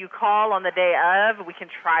 but if you call on the day of, we can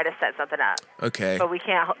try to set something up. Okay. But we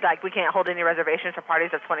can't hold any reservations for parties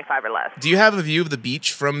of 25 or less. Do you have a view of the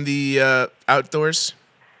beach from the outdoors?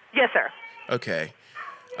 Yes, sir. Okay.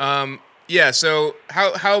 Yeah. So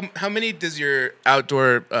how many does your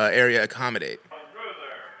outdoor area accommodate?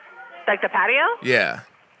 Like the patio? Yeah.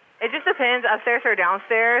 It just depends. Upstairs or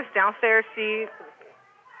downstairs. Downstairs seats.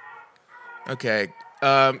 Okay.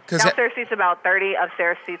 Downstairs seats about 30.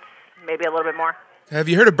 Upstairs seats maybe a little bit more. Have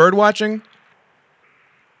you heard of bird watching?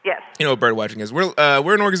 Yes. You know what bird watching is. We're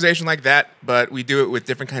an organization like that, but we do it with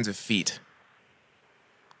different kinds of feet.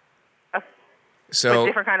 So With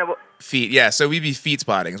different kind of. feet, yeah. So we'd be feet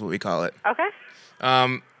spotting is what we call it. Okay.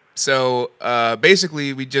 So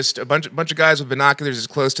basically, we just a bunch of guys with binoculars as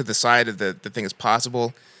close to the side of the thing as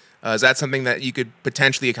possible. Is that something that you could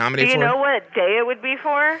potentially accommodate Do you for? know what day it would be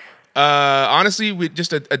for? Honestly, we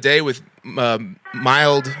just a day with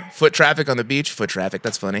mild foot traffic on the beach. Foot traffic,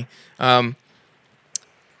 that's funny.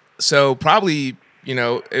 So probably,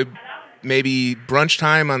 maybe brunch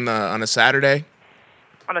time on a Saturday.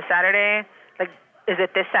 On a Saturday? Like, is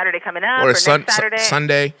it this Saturday coming up Or or a next Saturday?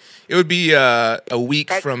 Sunday. It would be a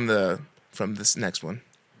week from this next one.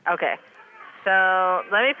 Okay. So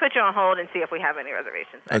let me put you on hold and see if we have any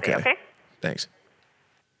reservations that day, okay? Thanks.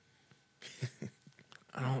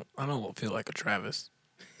 I don't feel like a Travis.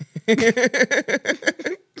 I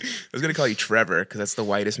was gonna call you Trevor because that's the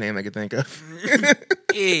whitest name I could think of.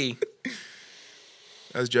 Hey.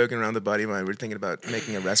 I was joking around with a buddy of mine. We were thinking about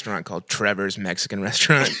making a restaurant called Trevor's Mexican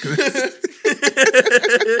Restaurant.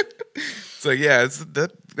 It's like, yeah,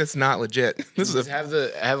 that's not legit. This is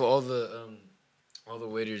have all the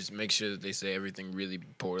waiters make sure that they say everything really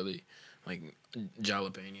poorly, like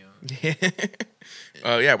jalapeno.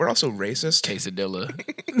 Oh yeah, we're also racist. Quesadilla.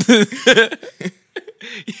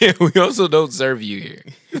 Yeah, we also don't serve you here.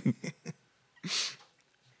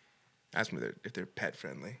 Ask them if they're pet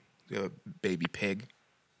friendly. We have a baby pig.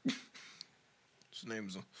 His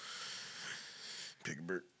name's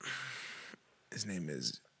Pigbert. His name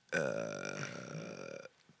is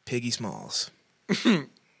Piggy Smalls. I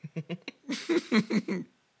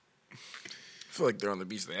feel feel like they're on the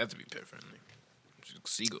beach. They have to be pet friendly.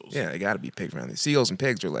 Seagulls. Yeah, they got to be pig friendly. Seagulls and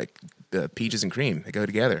pigs are like peaches and cream. They go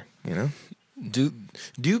together, you know?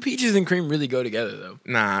 Do peaches and cream really go together, though?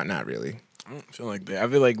 Nah, not really. I don't feel like that. I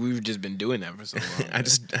feel like we've just been doing that for so long.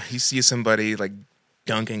 You see somebody like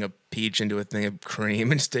dunking a peach into a thing of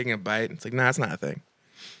cream and just taking a bite. It's like, nah, it's not a thing.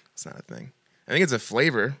 It's not a thing. I think it's a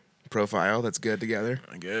flavor profile that's good together.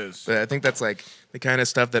 I guess. But I think that's like the kind of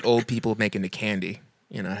stuff that old people make into candy,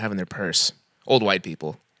 you know, have in their purse. Old white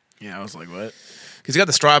people. Yeah, I was like, what? Because you got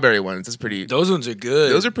the strawberry ones. That's pretty. Those ones are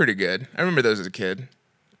good. Those are pretty good. I remember those as a kid.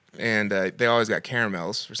 And they always got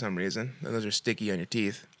caramels for some reason. And those are sticky on your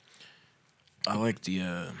teeth. I like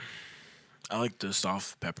the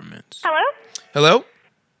soft peppermints. Hello? Hello?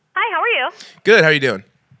 Hi, how are you? Good. How are you doing?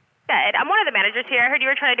 Good. I'm one of the managers here. I heard you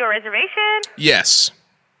were trying to do a reservation. Yes.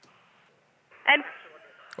 And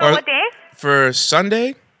for what day? For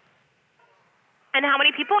Sunday. And how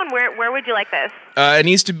many people? And where would you like this? It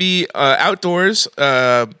needs to be outdoors,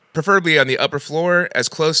 preferably on the upper floor, as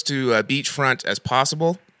close to beachfront as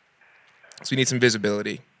possible. So we need some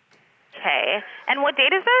visibility. Okay. And what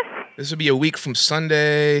date is this? This would be a week from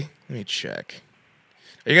Sunday. Let me check.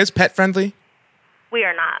 Are you guys pet friendly? We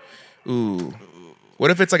are not. Ooh. What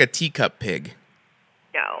if it's like a teacup pig?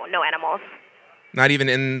 No animals. Not even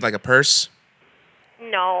in like a purse?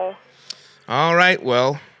 No. All right,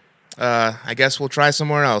 well, I guess we'll try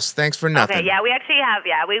somewhere else. Thanks for nothing. Okay, yeah, we actually have,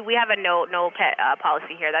 we have a no pet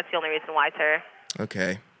policy here. That's the only reason why, sir.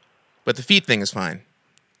 Okay. But the feet thing is fine.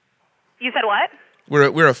 You said what?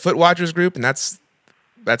 We're a foot watchers group, and that's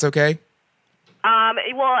okay?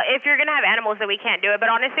 Well, if you're going to have animals, then we can't do it. But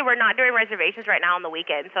honestly, we're not doing reservations right now on the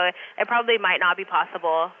weekend, so it probably might not be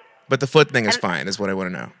possible. But the foot thing is fine, is what I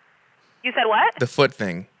want to know. You said what? The foot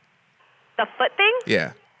thing. The foot thing?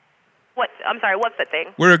 Yeah. What? I'm sorry, what foot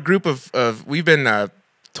thing? We're a group of we've been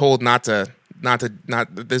told not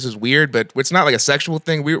this is weird, but it's not like a sexual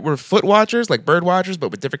thing. We're foot watchers, like bird watchers,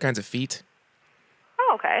 but with different kinds of feet.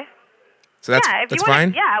 Oh, okay. So that's yeah, if that's you wanna,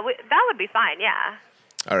 fine? Yeah, that would be fine, yeah.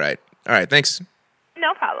 All right, thanks.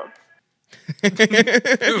 No problem.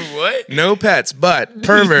 What? No pets, but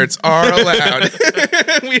perverts are allowed.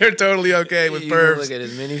 We are totally okay with You pervs. can look at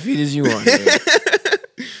as many feet as you want.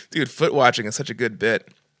 Dude, foot watching is such a good bit.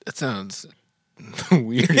 That sounds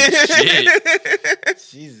weird as shit.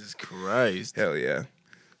 Jesus Christ. Hell yeah.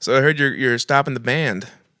 So I heard you're stopping the band.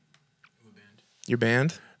 Your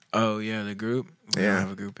band? Oh, yeah, the group? We Yeah. don't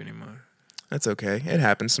have a group anymore. That's okay. It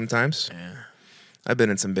happens sometimes. Yeah. I've been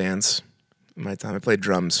in some bands in my time. I played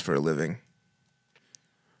drums for a living.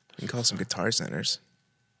 You can call some guitar centers.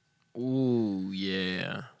 Ooh,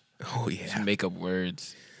 yeah. Oh, yeah. Just make up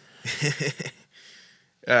words.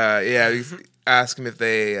 Yeah, we ask them if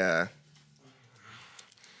they...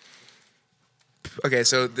 Okay,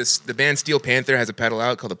 so the band Steel Panther has a pedal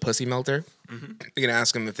out called a Pussy Melter. Mm-hmm. You can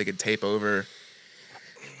ask them if they could tape over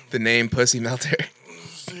the name Pussy Melter.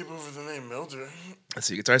 Tape over the name Melter. Let's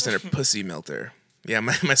see, Guitar Center Pussy Melter. Yeah,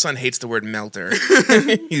 my son hates the word melter.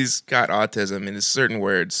 He's got autism and there's certain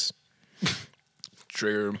words.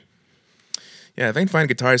 Trigger. Yeah, if I can find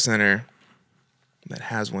a Guitar Center that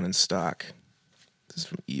has one in stock. This is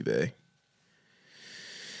from eBay.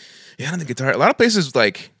 Yeah, I don't think a lot of places,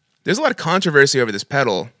 like, there's a lot of controversy over this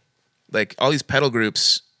pedal. Like, all these pedal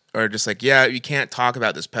groups are just like, yeah, you can't talk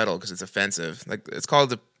about this pedal because it's offensive. Like,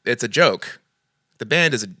 it's a joke. The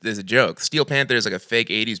band is a joke. Steel Panther is like a fake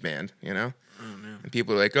 80s band, you know? And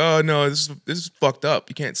people are like, oh, no, this is fucked up.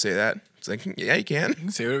 You can't say that. It's like, yeah, you can. You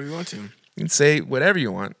can say whatever you want to. You can say whatever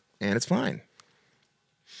you want, and it's fine.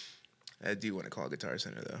 I do want to call Guitar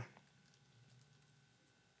Center, though.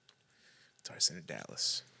 Guitar Center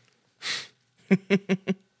Dallas.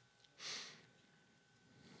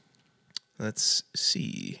 Let's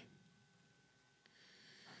see.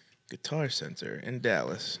 Guitar Center in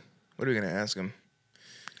Dallas. What are we going to ask them?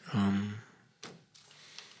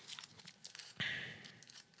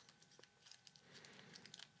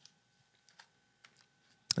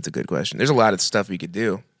 That's a good question. There's a lot of stuff we could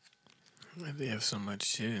do. They have so much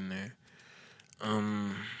shit in there.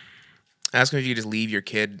 Ask them if you could just leave your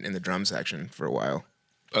kid in the drum section for a while.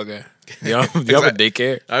 Okay. Do y'all have a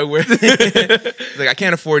daycare? I would. Like, I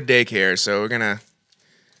can't afford daycare, so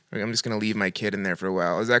I'm just gonna leave my kid in there for a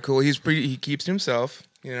while. Is that cool? He keeps to himself,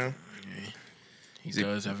 you know. He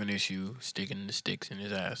does have an issue sticking the sticks in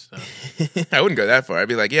his ass, though. I wouldn't go that far. I'd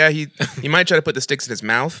be like, yeah, he might try to put the sticks in his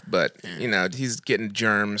mouth, but you know, he's getting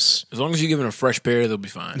germs. As long as you give him a fresh pair, they'll be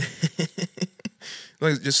fine.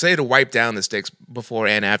 Just say to wipe down the sticks before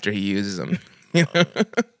and after he uses them. You know,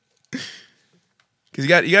 because you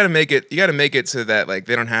got to make it so that, like,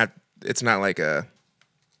 they don't have. It's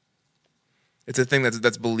It's a thing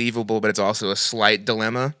that's believable, but it's also a slight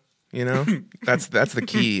dilemma. You know, that's the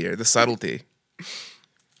key here, the subtlety.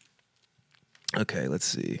 Okay, let's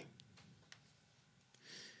see.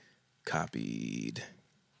 Copied.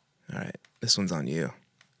 All right, this one's on you.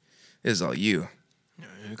 This is all you.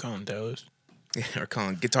 You call him Dallas? Yeah, we're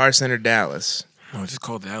calling Guitar Center Dallas. No, just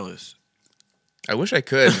call Dallas. I wish I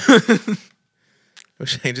could.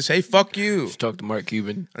 Wish I could just hey, fuck you. Just talk to Mark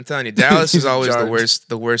Cuban. I'm telling you, Dallas is always Charged.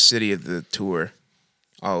 the worst city of the tour.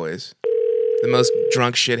 Always. The most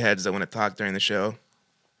drunk shitheads that want to talk during the show.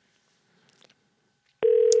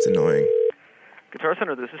 It's annoying. Guitar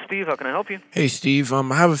Center, this is Steve. How can I help you? Hey, Steve. I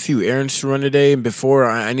have a few errands to run today, and before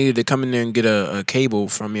I needed to come in there and get a cable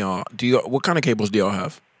from y'all. What kind of cables do y'all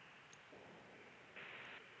have?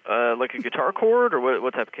 Like a guitar cord, or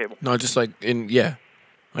what type of cable? No, just like in.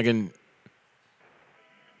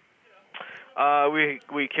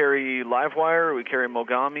 We carry Livewire, we carry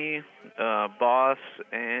Mogami, Boss,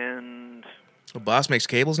 and The Boss makes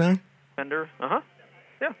cables now? Fender. Yeah,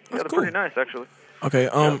 they're cool. pretty nice actually. Okay.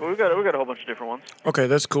 Yeah, but we got a whole bunch of different ones. Okay,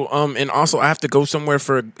 that's cool. And also I have to go somewhere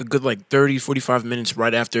for a good like 30, 45 minutes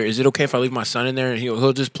right after. Is it okay if I leave my son in there and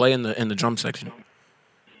he'll just play in the drum section?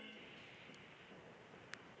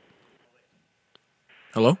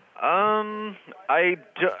 Hello? I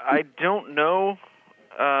don't know.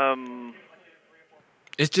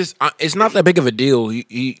 It's just it's not that big of a deal.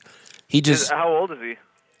 He just How old is he?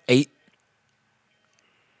 8.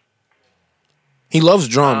 He loves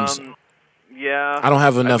drums. Yeah. I don't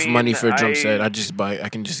have enough I mean, money for a drum set. I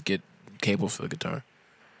can just get cable for the guitar.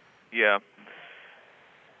 Yeah.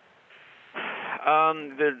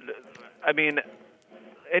 I mean,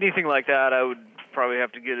 anything like that, I would probably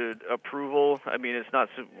have to get approval. I mean, it's not.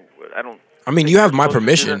 I don't. I mean, you have my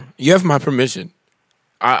permission. You have my permission.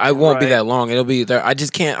 I won't be Right. that long. It'll be there. I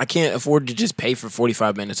can't afford to just pay for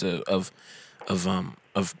 45 minutes of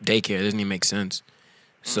daycare. It doesn't even make sense.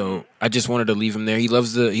 So I just wanted to leave him there. He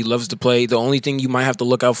loves to play. The only thing you might have to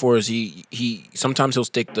look out for is he sometimes he'll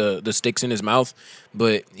stick the sticks in his mouth,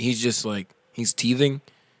 but he's just like he's teething.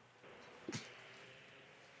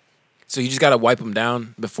 So you just gotta wipe him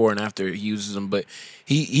down before and after he uses them. But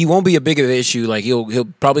he won't be a big of an issue. Like he'll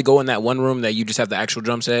probably go in that one room that you just have the actual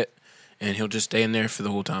drum set, and he'll just stay in there for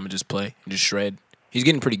the whole time and just play and just shred. He's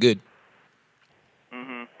getting pretty good.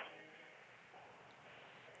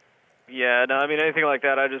 Yeah, no, I mean anything like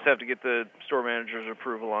that, I just have to get the store manager's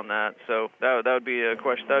approval on that. So that would be a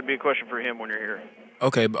question. That would be a question for him when you're here.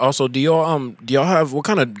 Okay, but also do y'all have what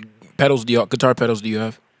kind of pedals guitar pedals do you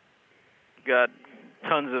have? Got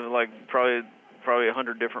tons of like probably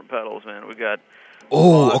 100 different pedals, man. We got.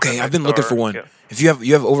 Oh, okay. I've been looking for one. Yeah. If you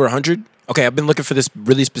have over 100, okay. I've been looking for this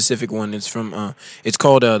really specific one. It's from it's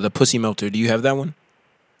called the Pussy Melter. Do you have that one?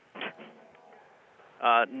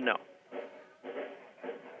 No.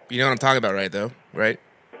 You know what I'm talking about, right, though? Right?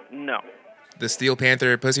 No. The Steel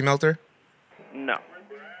Panther Pussy Melter? No.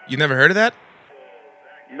 You never heard of that?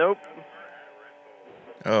 Nope.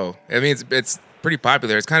 Oh, I mean, it's pretty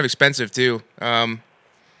popular. It's kind of expensive, too.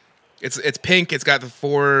 It's pink. It's got the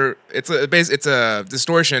 4... It's a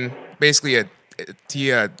distortion, basically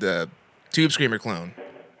the Tube Screamer clone.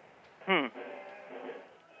 I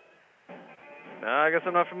guess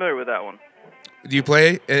I'm not familiar with that one. Do you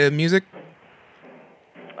play music?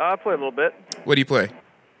 I play a little bit. What do you play?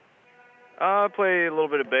 I play a little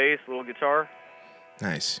bit of bass, a little guitar.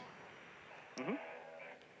 Nice.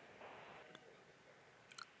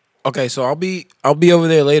 Okay, so I'll be over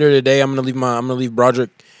there later today. I'm gonna leave Broderick.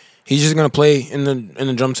 He's just gonna play in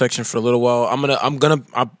the drum section for a little while.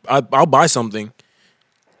 I'll buy something.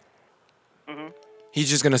 He's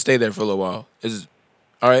just gonna stay there for a little while.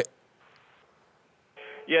 All right?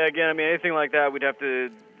 Yeah, again, I mean anything like that,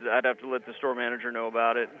 I'd have to let the store manager know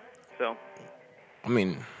about it. So. I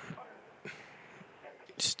mean,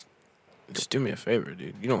 just do me a favor,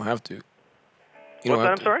 dude. You don't have to. You What's don't that?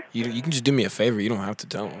 have I'm to. sorry? You can just do me a favor. You don't have to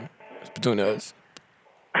tell him. It's between us.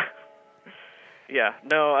 Yeah,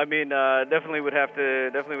 no, I mean definitely would have to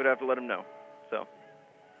let him know. So.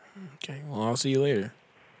 Okay. Well, I'll see you later.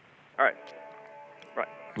 All right. Right.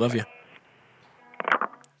 Love you.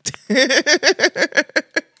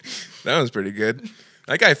 That was pretty good.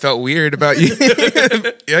 That guy felt weird about you.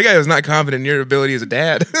 That guy was not confident in your ability as a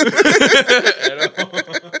dad.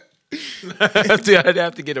 I'd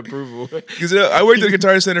have to get approval. Because I worked at a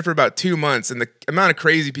Guitar Center for about 2 months, and the amount of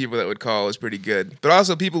crazy people that would call was pretty good. But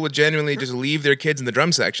also, people would genuinely just leave their kids in the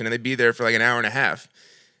drum section, and they'd be there for like an hour and a half.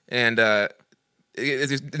 And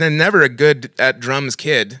they're never a good at drums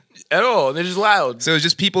kid. At all. They're just loud. So it was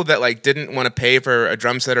just people that like didn't want to pay for a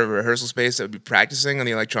drum set or a rehearsal space that would be practicing on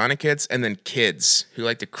the electronic kits, and then kids who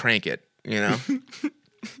like to crank it. you know?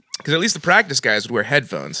 Because at least the practice guys would wear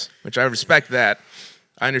headphones, which I respect that.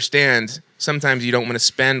 I understand sometimes you don't want to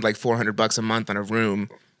spend like $400 a month on a room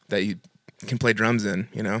that you can play drums in,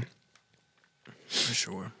 you know? For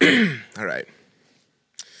sure. All right.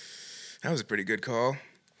 That was a pretty good call.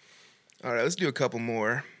 All right, let's do a couple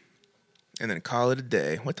more and then call it a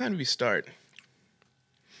day. What time did we start?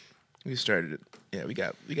 We started it. Yeah, we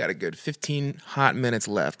got a good 15 hot minutes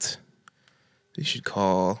left. We should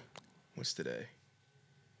call. What's today?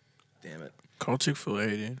 Damn it. Call Chick-fil-A,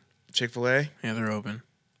 dude. Chick-fil-A? Yeah, they're open.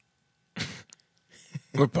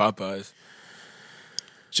 Or Popeyes.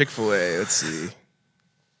 Chick-fil-A, let's see.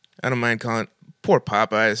 I don't mind calling. Poor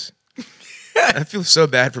Popeyes. I feel so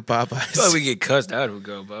bad for Popeyes. I feel like we get cussed out if we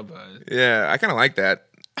go Popeyes. Yeah, I kind of like that.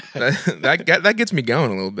 That gets me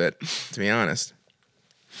going a little bit, to be honest.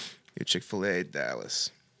 Get Chick-fil-A,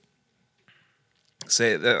 Dallas.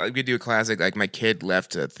 Say that we do a classic, like my kid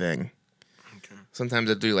left a thing. Okay. Sometimes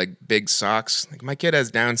I do like big socks. Like my kid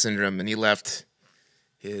has Down syndrome, and he left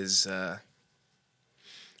his.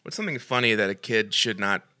 What's something funny that a kid should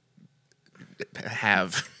not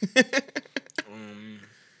have?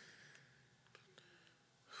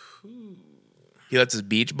 He left his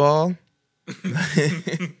beach ball.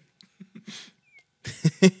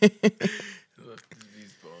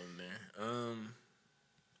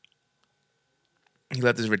 He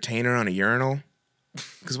left his retainer on a urinal.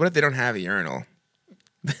 Because what if they don't have a urinal?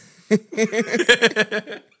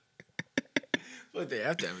 But they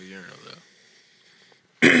have to have a urinal,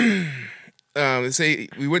 though. Say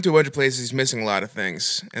we went to a bunch of places. He's missing a lot of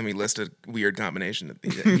things, and we listed a weird combination.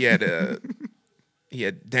 He had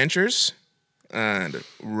dentures and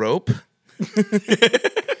rope.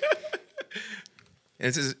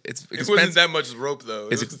 And it wasn't that much rope though.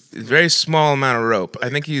 It's a very small amount of rope. I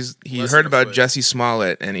think he heard about Jussie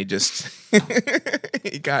Smollett and he just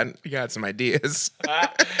he got some ideas.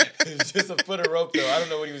 It's just a foot of rope though. I don't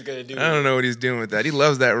know what he was gonna do. I don't know what he's doing with that. He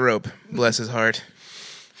loves that rope. Bless his heart.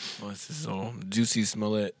 Bless his soul. Juicy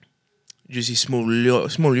Smollett. Juicy Smollett.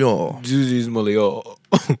 Juicy Smollett.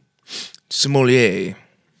 Sommelier.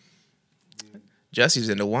 Jesse's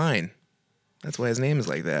into wine. That's why his name is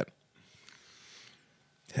like that.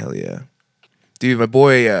 Hell yeah. Dude, my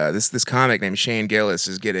boy, this comic named Shane Gillis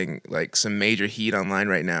is getting like some major heat online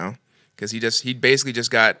right now because he basically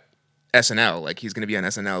just got SNL. Like he's gonna be on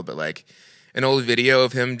SNL, but like an old video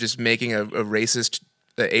of him just making a racist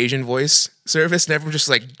Asian voice service, and everyone's just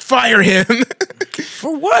like, fire him.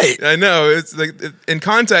 For what? I know, it's like in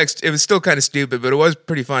context, it was still kind of stupid, but it was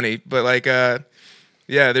pretty funny. But like, yeah,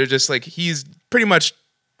 they're just like he's pretty much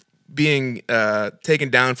being taken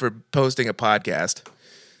down for posting a podcast.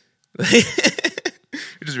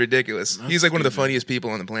 Which is ridiculous. That's He's like one of the stupid. funniest people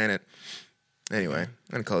on the planet. Anyway, I'm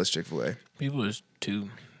gonna call this Chick-fil-A. People are too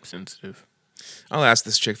sensitive. I'll ask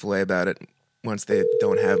this Chick-fil-A about it once they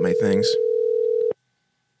don't have my things.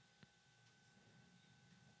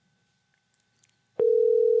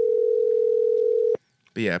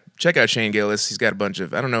 But yeah, check out Shane Gillis. He's got a bunch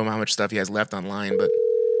of, I don't know how much stuff he has left online, but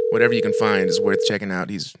whatever you can find is worth checking out.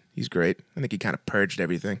 He's great. I think he kind of purged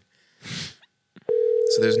everything.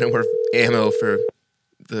 So there's no more ammo for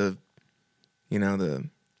the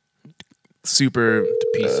super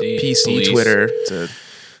PC police. Twitter to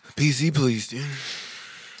PC police, dude.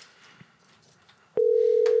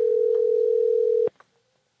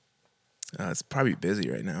 it's probably busy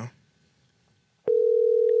right now.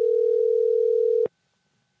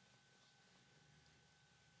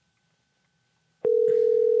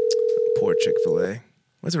 Poor Chick-fil-A.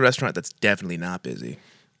 What's a restaurant that's definitely not busy?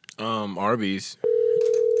 Arby's.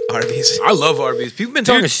 Arby's. I love Arby's. People been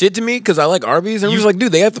talking shit to me because I like Arby's, and I'm just like,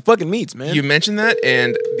 dude, they have the fucking meats, man. You mentioned that,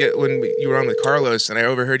 and when you were on with Carlos, and I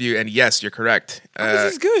overheard you, and yes, you're correct.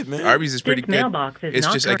 Arby's is good, man. Arby's is pretty This good. mailbox is It's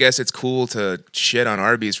not just, I guess, it's cool to shit on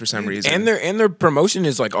Arby's for some reason. And their promotion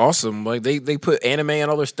is like awesome. Like they put anime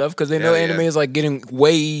and all their stuff because they know anime is like getting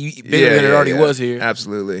way bigger than it already was here.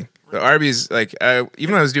 Absolutely. The Arby's, like,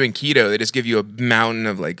 even when I was doing keto, they just give you a mountain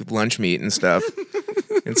of like lunch meat and stuff.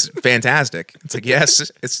 It's fantastic. It's like, yes,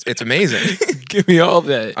 it's amazing. Give me all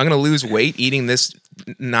that. I'm gonna lose weight eating this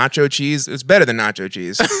nacho cheese. It's better than nacho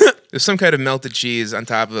cheese. There's some kind of melted cheese on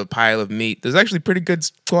top of a pile of meat. There's actually pretty good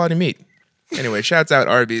quality meat. Anyway, shouts out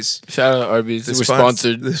Arby's. Shout out Arby's. We're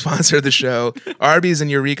sponsored. sponsored. The sponsor of the show. Arby's and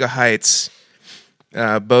Eureka Heights.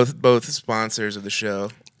 Both sponsors of the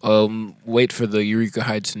show. Wait for the Eureka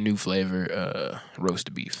Heights new flavor,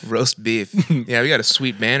 roast beef. Roast beef. Yeah, we got a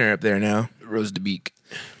sweet banner up there now. Roast beak.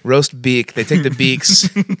 Roast beak. They take the beaks.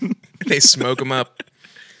 They smoke them up.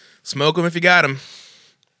 Smoke them if you got them.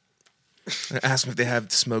 Ask them if they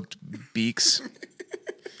have smoked beaks.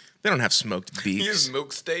 They don't have smoked beaks. You have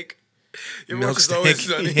milk steak. Your Milk milk is always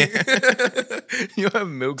steak, sunny. yeah. You have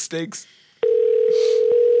milk steaks.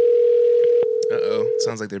 Uh-oh.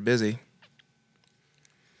 Sounds like they're busy.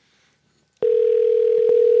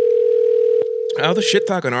 All the shit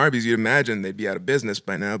talk on Arby's, you'd imagine they'd be out of business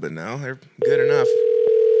by now, but no, they're good enough.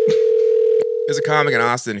 There's a comic in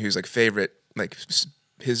Austin who's like favorite, like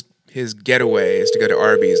his getaway is to go to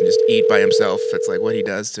Arby's and just eat by himself. That's like what he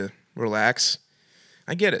does to relax.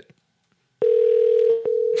 I get it.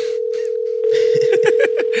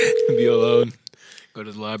 Be alone. Go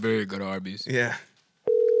to the library, go to Arby's. Yeah.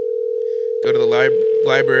 Go to the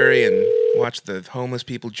library and watch the homeless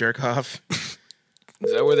people jerk off.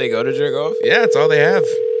 Is that where they go to jerk off? Yeah, it's all they have.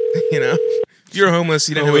 You know, if you're homeless,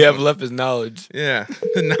 you don't All know we what- have left is knowledge. Yeah,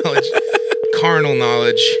 the knowledge, carnal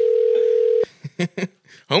knowledge.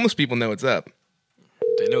 Homeless people know what's up.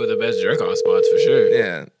 They know the best jerk off spots for sure.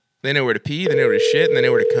 Yeah, they know where to pee, they know where to shit, and they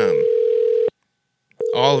know where to come.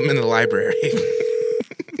 All of them in the library.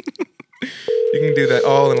 You can do that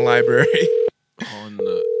all in a library. On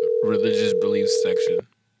the religious beliefs section.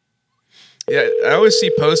 Yeah, I always see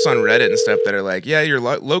posts on Reddit and stuff that are like, yeah, your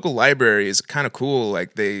local library is kind of cool.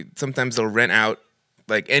 Like sometimes they'll rent out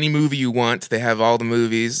like any movie you want. They have all the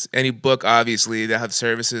movies. Any book, obviously, they have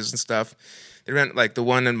services and stuff. They rent like the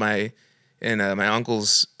one in my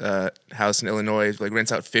uncle's house in Illinois, like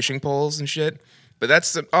rents out fishing poles and shit. But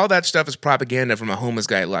that's all that stuff is propaganda from a homeless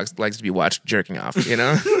guy who likes to be watched jerking off. You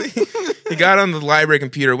know, he got on the library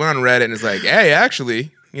computer, went on Reddit, and is like, hey,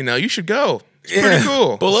 actually, you know, you should go. It's pretty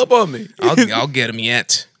cool. Pull up on me. I'll get him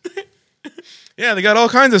yet. Yeah, they got all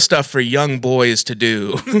kinds of stuff for young boys to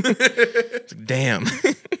do. Damn.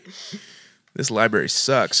 This library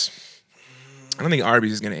sucks. I don't think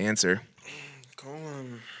Arby's is going to answer. Call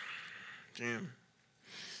him. Damn.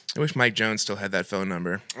 I wish Mike Jones still had that phone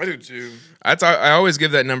number. I do too. I always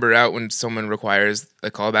give that number out when someone requires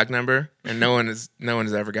a callback number, and no one has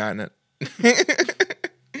ever gotten it.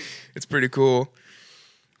 It's pretty cool.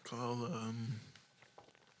 Call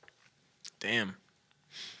Damn.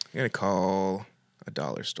 I'm gonna call a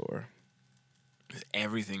dollar store. Is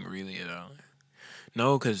everything really $1?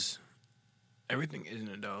 No, because everything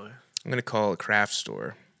isn't $1. I'm gonna call a craft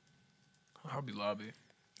store. Hobby Lobby.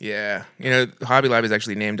 Yeah, you know, Hobby Lobby is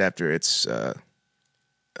actually named after its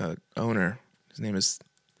owner. His name is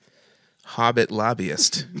Hobbit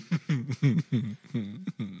Lobbyist.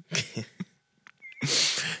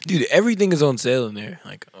 Dude, everything is on sale in there,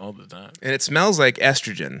 like all the time. And it smells like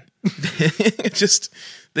estrogen.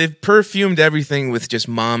 They've perfumed everything with just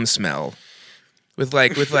mom smell, with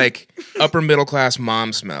like upper middle class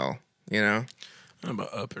mom smell. You know, How about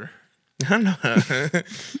upper? I don't know.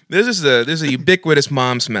 There's a ubiquitous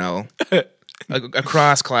mom smell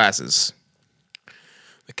across classes.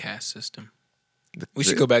 The caste system. We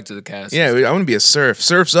should go back to the caste. Yeah, I want to be a serf.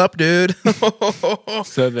 Surf's up, dude.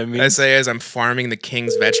 So that means I say as I'm farming the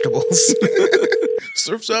king's vegetables.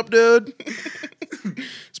 Surf's up, dude.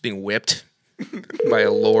 It's being whipped by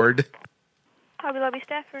a lord. Hobby Lobby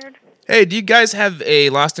Stafford. Hey, do you guys have a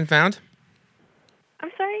lost and found?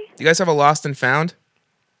 I'm sorry? Do you guys have a lost and found?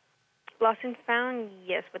 Lost and found?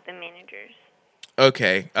 Yes, with the managers.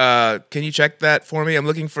 Okay. Can you check that for me? I'm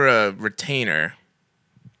looking for a retainer.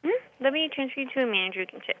 Let me transfer you to a manager who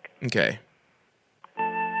can check. Okay.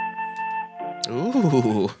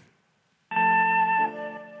 Ooh.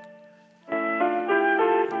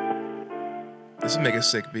 This would make a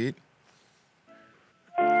sick beat.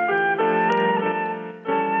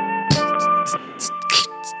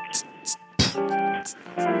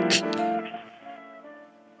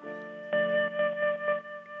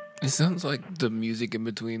 it sounds like the music in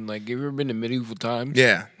between. Like, have you ever been to medieval times?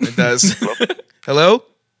 Yeah, it does. Hello?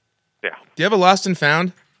 Yeah. Do you have a lost and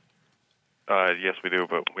found? Yes, we do,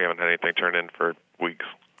 but we haven't had anything turned in for weeks.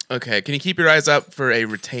 Okay, can you keep your eyes up for a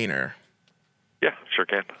retainer? Yeah, sure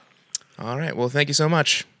can. All right, well, thank you so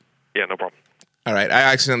much. Yeah, no problem. All right, I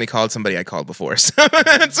accidentally called somebody I called before. So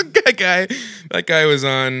it's a good guy. That guy was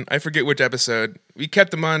on, I forget which episode. We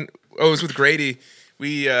kept him on, it was with Grady.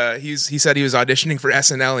 He said he was auditioning for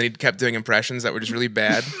SNL and he kept doing impressions that were just really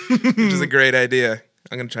bad, which is a great idea.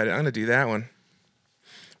 I'm gonna do that one.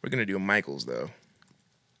 We're gonna do a Michaels though.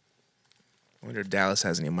 I wonder if Dallas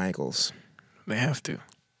has any Michaels. They have to.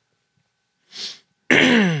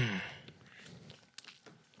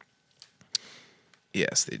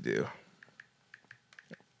 Yes, they do.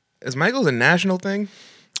 Is Michaels a national thing?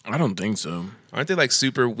 I don't think so. Aren't they like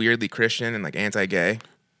super weirdly Christian and like anti-gay?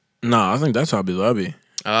 No, I think that's Hobby Lobby.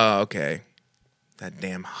 Oh, okay. That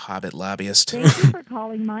damn Hobbit lobbyist. Thank you for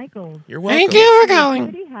calling Michael's. You're welcome. Thank you for What calling.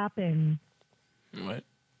 already happened? What?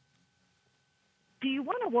 Do you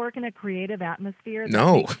want to work in a creative atmosphere that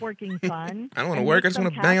No. makes working fun? I don't want to and work. I makes just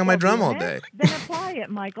want some to bang on my cash drum while all doing day. it? Then apply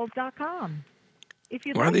at Michaels.com. If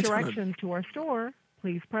you'd Why are like they trying to directions to our store,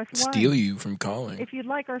 please press 1. Steal you from calling. If you'd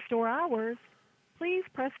like our store hours, please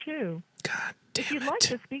press 2. God damn If you'd like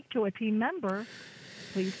to speak to a team member,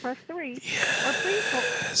 please press 3. Yes. Or please hold.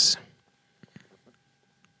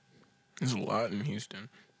 There's a lot in Houston.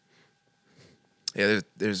 Yeah,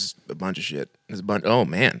 there's a bunch of shit. There's a bunch. Oh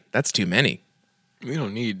man, that's too many. We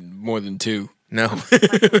don't need more than 2. No.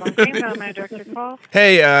 May I direct your call?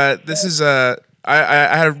 Hey, this is I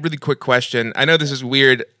had a really quick question. I know this is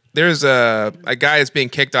weird. There's a guy that's being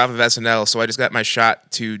kicked off of SNL, so I just got my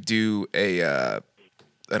shot to do an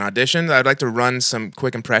audition. I'd like to run some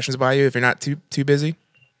quick impressions by you if you're not too busy.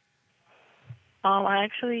 I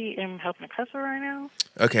actually am helping a customer right now.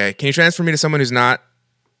 Okay, can you transfer me to someone who's not?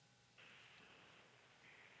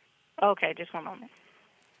 Okay, just one moment.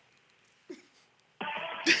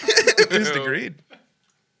 We just agreed.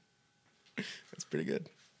 That's pretty good.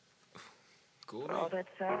 Cool. Oh. I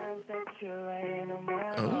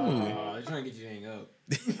was trying to get you to hang up.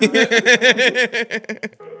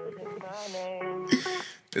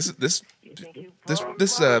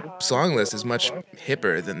 This song list is much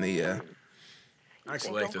hipper than the. I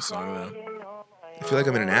actually like this song though. I feel like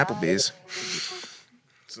I'm in an Applebee's.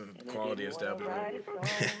 It's a quality establishment.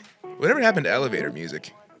 Whatever happened to elevator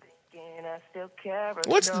music?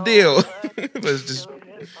 What's the deal? It was just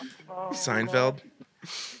Seinfeld.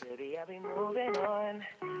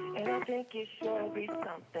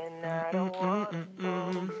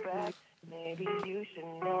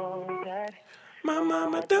 My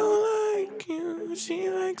mama don't like you. She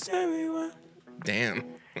likes everyone.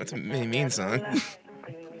 Damn, that's a mean song.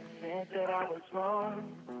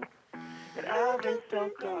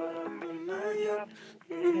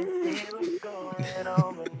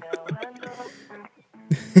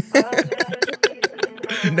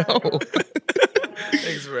 No.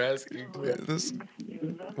 Thanks for asking.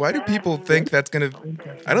 Why do people think that's gonna?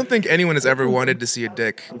 I don't think anyone has ever wanted to see a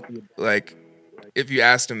dick. Like, if you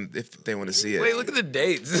asked them if they want to see it. Wait, look at the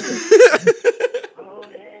dates.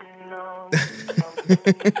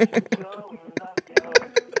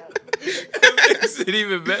 That makes it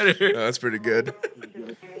even better. Oh, that's pretty good.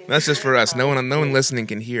 That's just for us. No one listening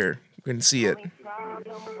can hear. Can see it.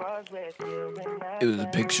 It was a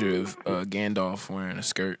picture of Gandalf wearing a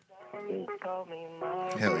skirt.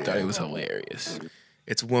 Hell I thought it was hilarious.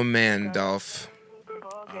 It's one man, Dolph.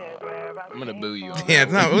 I'm gonna boo you. On Yeah,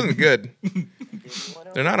 that it wasn't good.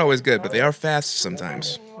 They're not always good, but they are fast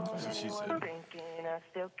sometimes. That's what she said.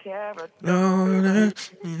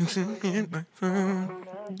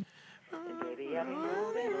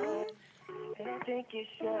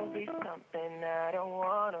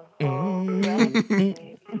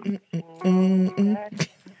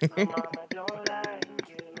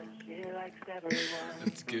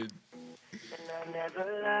 That's good.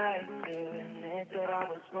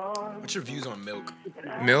 What's your views on milk?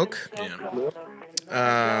 Milk? Yeah.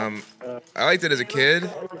 I liked it as a kid,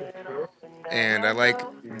 and I like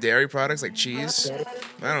dairy products like cheese.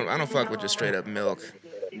 I don't fuck with just straight up milk.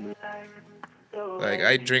 Like,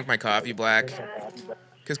 I drink my coffee black,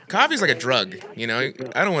 because coffee's like a drug. You know,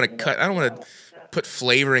 I don't want to put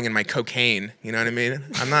flavoring in my cocaine. You know what I mean?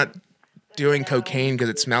 I'm not doing cocaine because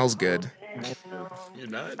it smells good. You're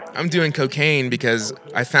not? I'm doing cocaine because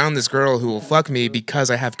I found this girl who will fuck me because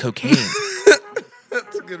I have cocaine.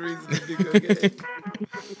 That's a good reason to do cocaine.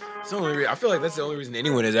 It's the only I feel like that's the only reason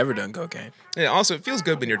anyone has ever done cocaine. Yeah, also, it feels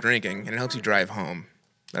good when you're drinking, and it helps you drive home.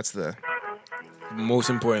 That's the... Most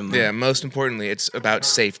importantly. Yeah, most importantly, it's about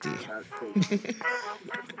safety.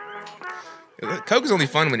 Coke is only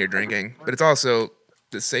fun when you're drinking, but it's also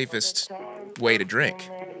the safest way to drink.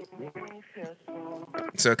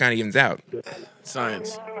 So it kind of evens out.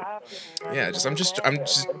 Science. Yeah, I'm just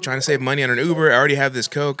trying to save money on an Uber. I already have this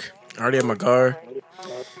Coke. I already have my car.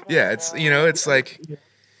 Yeah, it's like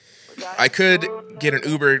I could get an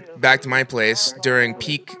Uber back to my place during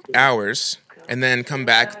peak hours and then come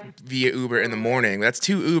back via Uber in the morning. That's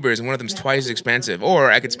 2 Ubers, and one of them's twice as expensive. Or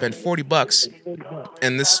I could spend $40,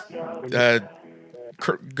 and this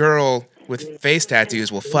girl with face tattoos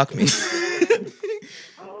will fuck me.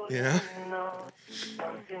 You know?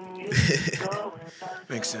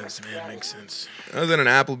 Makes sense, man. Makes sense. I was at an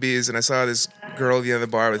Applebee's, and I saw this girl at the end of the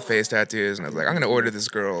bar with face tattoos, and I was like, I'm going to order this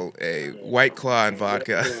girl a White Claw and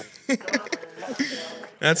vodka.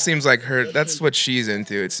 That seems like her. That's what she's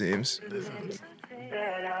into, it seems.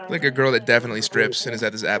 Like a girl that definitely strips and is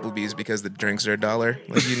at this Applebee's because the drinks are $1.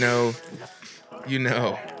 Like, you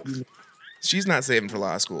know. She's not saving for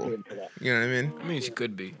law school. You know what I mean? I mean, she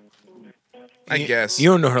could be. I guess. You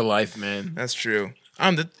don't know her life, man. That's true.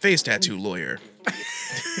 I'm the face tattoo lawyer.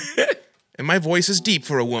 And my voice is deep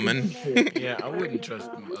for a woman. Yeah, I wouldn't trust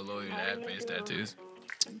a lawyer to have face tattoos.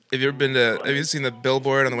 Have you seen the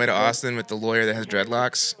billboard on the way to Austin with the lawyer that has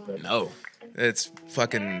dreadlocks? No. It's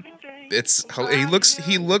fucking.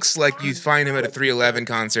 He looks like you find him at a 311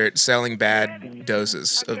 concert selling bad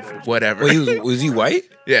doses of whatever. Wait, was he white?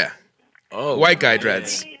 Yeah. Oh, white guy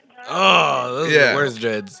dreads. Oh, those are the worst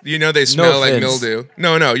dreads. You know they smell like mildew.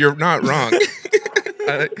 No, you're not wrong.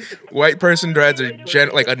 White person dreads are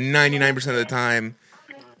like a 99% of the time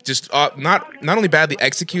just not only badly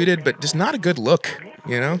executed, but just not a good look.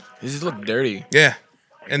 You know, they just look dirty. Yeah,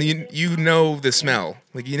 and you know the smell,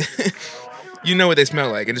 like you know what they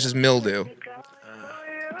smell like, and it's just mildew.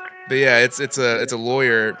 But yeah, it's a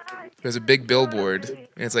lawyer who has a big billboard, and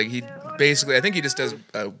it's like I think he just does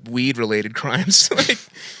weed related crimes. Like,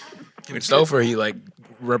 So far, he like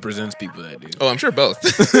represents people that do. Oh, I'm sure both.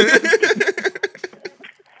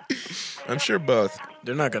 I'm sure both.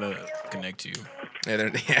 They're not gonna connect you. Yeah,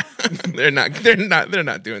 they're not doing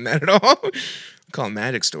that at all. Call him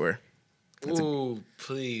Magic Store. Ooh,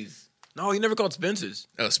 please. No, he never called Spencer's.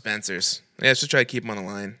 Oh, Spencer's. Yeah, let's just try to keep him on the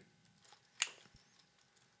line.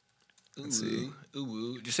 Let's see. Ooh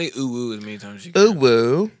woo. Just say ooh woo as many times as you Ooh can.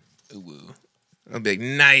 woo. Ooh woo. Oh, big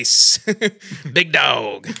nice. Big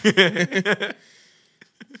dog.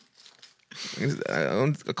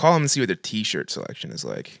 I'll call him and see what their t-shirt selection is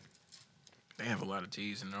like. They have a lot of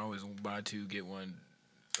tees, and they're always buy two get one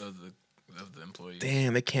of the employees.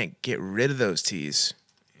 Damn, they can't get rid of those tees.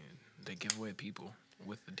 They give away people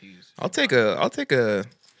with the tees. I'll take a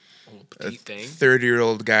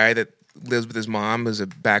 30-year-old guy that lives with his mom who's a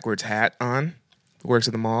backwards hat on, works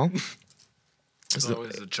at the mall. There's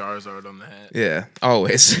always a Charizard on the hat. Yeah,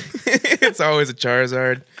 always. It's always a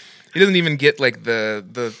Charizard. He doesn't even get like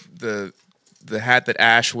the hat that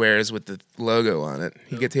Ash wears with the logo on it.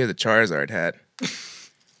 He has a Charizard hat.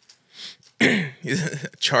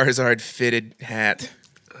 Charizard fitted hat.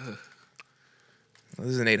 Well,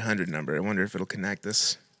 this is an 800 number. I wonder if it'll connect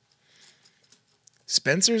us.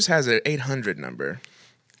 Spencer's has an 800 number.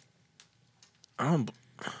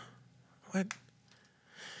 What?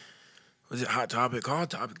 Was it Hot Topic? Call Hot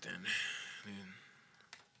Topic then.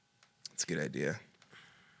 That's a good idea.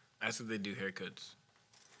 That's what they do haircuts.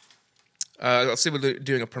 I'll see we're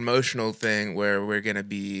doing a promotional thing where we're going to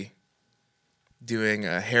be doing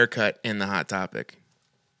a haircut in the Hot Topic.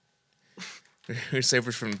 We say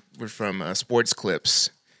we're from Sports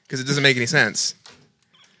Clips because it doesn't make any sense.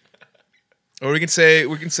 Or we can say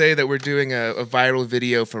that we're doing a viral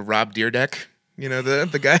video for Rob Dyrdek. You know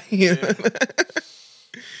the guy. Yeah.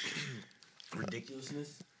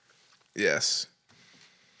 Ridiculousness. Yes.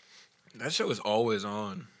 That show is always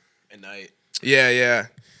on at night. Yeah.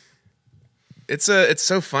 It's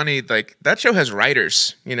so funny. Like that show has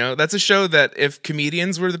writers. You know, that's a show that if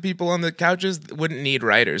comedians were the people on the couches, wouldn't need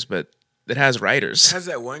writers, but it has writers. It has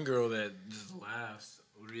that one girl that just laughs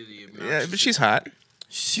really obnoxious. Yeah, but she's hot.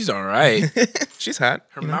 She's all right. She's hot.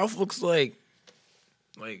 Her mouth looks like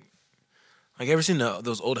ever seen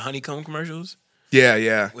those old honeycomb commercials?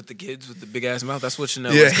 Yeah. With the kids with the big ass mouth. That's what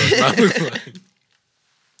Chanel Yeah. mouth looks like.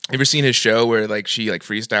 Ever seen his show where like she like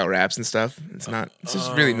freestyle raps and stuff? It's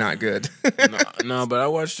just really not good. no, but I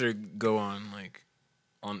watched her go on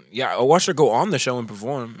I watched her go on the show and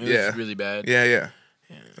perform. It was really bad. Yeah.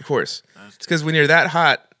 Of course. It's because when you're that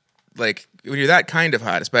hot, like when you're that kind of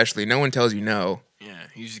hot, especially, no one tells you no. Yeah,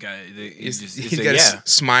 you just gotta you gotta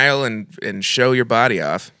smile and show your body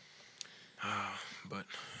off. But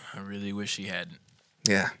I really wish he hadn't.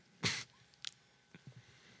 Yeah.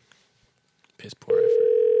 Piss poor effort.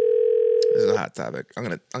 This is a hot topic.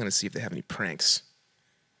 I'm gonna see if they have any pranks.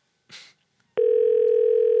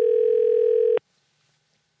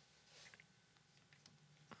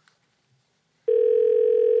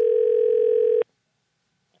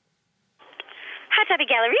 Hot Topic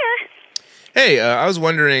Galleria. Hey, I was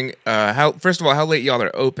wondering how late y'all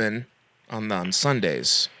are open on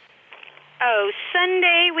Sundays. Oh,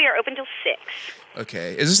 Sunday we are open till 6.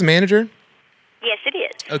 Okay, is this the manager? Yes, it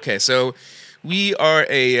is. Okay, so we are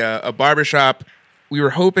a barbershop. We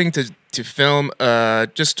were hoping to film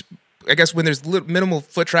just, I guess, when there's minimal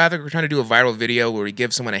foot traffic, we're trying to do a viral video where we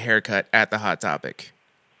give someone a haircut at the Hot Topic.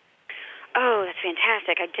 Oh, that's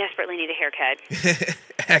fantastic. I desperately need a haircut.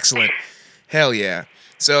 Excellent. Hell yeah.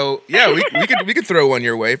 So, yeah, we could throw one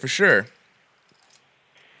your way for sure.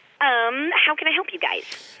 How can I help you guys?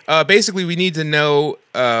 Basically, we need to know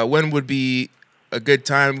when would be a good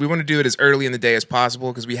time. We want to do it as early in the day as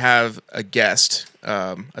possible because we have a guest,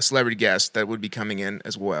 a celebrity guest that would be coming in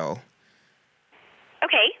as well.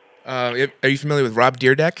 Okay. Are you familiar with Rob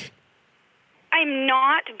Dyrdek? I'm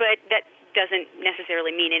not, but that doesn't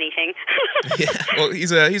necessarily mean anything. Well,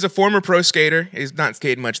 he's a former pro skater. He's not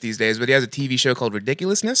skating much these days, but he has a TV show called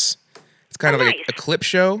Ridiculousness. It's kind of like a clip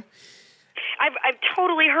show. I've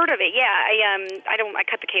totally heard of it. Yeah, I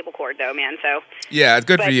cut the cable cord though, man. So yeah, it's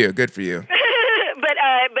good for you. Good for you. but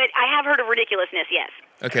I have heard of Ridiculousness. Yes.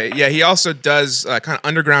 Okay. Yeah, he also does kind of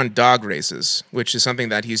underground dog races, which is something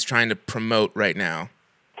that he's trying to promote right now.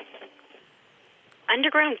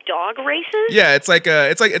 Underground dog races? Yeah,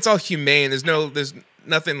 it's all humane. There's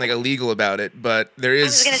nothing like illegal about it, but there is. I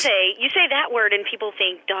was gonna say, you say that word and people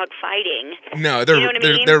think dog fighting. No,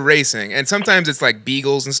 they're racing, and sometimes it's like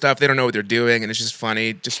beagles and stuff. They don't know what they're doing, and it's just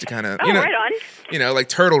funny, just to kind of right on. Like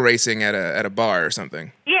turtle racing at a bar or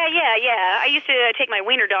something. Yeah. I used to take my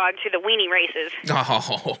wiener dog to the weenie races.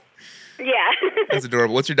 Oh, yeah. That's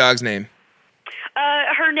adorable. What's your dog's name?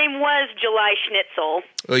 Her name was July Schnitzel.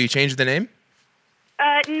 Oh, you changed the name?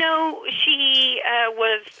 No, she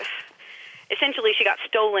was. Essentially, she got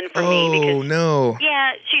stolen from me because. Oh no!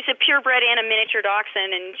 Yeah, she's a purebred and a miniature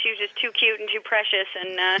dachshund, and she was just too cute and too precious.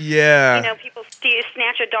 And yeah, people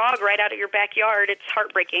snatch a dog right out of your backyard. It's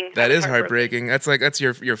heartbreaking. That is heartbreaking. That's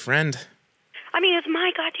your friend. I mean, it's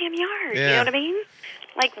my goddamn yard. Yeah. You know what I mean?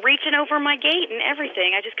 Like reaching over my gate and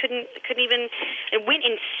everything. I just couldn't even. It went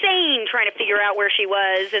insane trying to figure out where she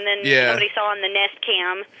was, and then somebody saw on the Nest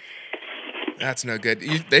Cam. That's no good.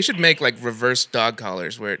 They should make like reverse dog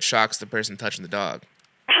collars where it shocks the person touching the dog.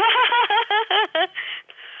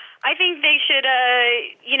 I think they should,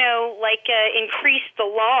 increase the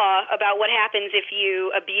law about what happens if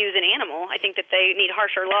you abuse an animal. I think that they need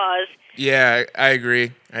harsher laws. Yeah, I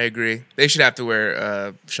agree. They should have to wear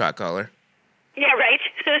a shock collar. Yeah, right.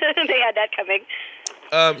 They had that coming.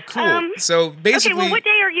 Cool. So basically, okay. Well, what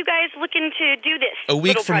day are you guys looking to do this? A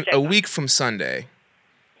week from Sunday.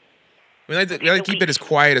 We like to keep it as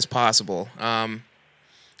quiet as possible,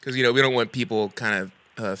 because we don't want people kind of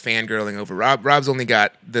fangirling over Rob. Rob's only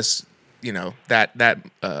got this, that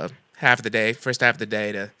half of the day, first half of the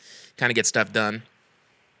day to kind of get stuff done.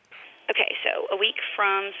 Okay, so a week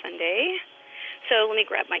from Sunday. So let me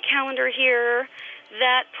grab my calendar here.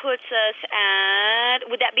 That puts us at,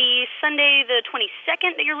 would that be Sunday the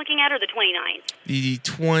 22nd that you're looking at, or the 29th? The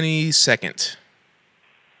 22nd.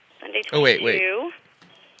 Sunday 22. Oh, wait.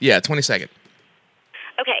 Yeah, 22nd.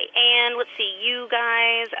 Okay, and let's see, you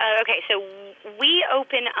guys, so we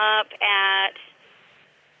open up at,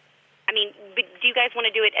 do you guys want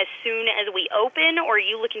to do it as soon as we open, or are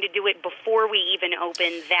you looking to do it before we even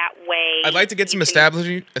open that way? I'd like to get some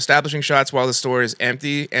establishing shots while the store is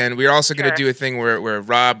empty, and we're also going to do a thing where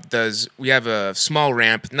Rob we have a small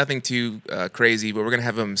ramp, nothing too crazy, but we're going to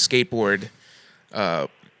have him skateboard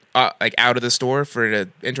like out of the store for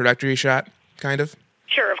an introductory shot, kind of.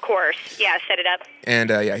 Sure, of course. Yeah, set it up. And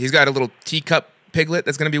he's got a little teacup piglet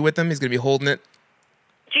that's going to be with him. He's going to be holding it.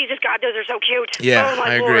 Jesus God, those are so cute. Yeah, oh,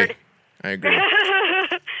 my I Lord. agree. I agree.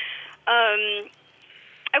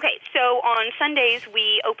 Okay, so on Sundays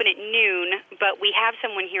we open at noon, but we have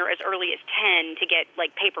someone here as early as 10 to get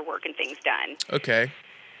like paperwork and things done. Okay.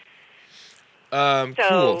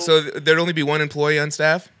 Cool. So there'd only be one employee on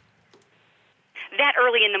staff? That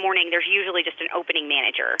early in the morning, there's usually just an opening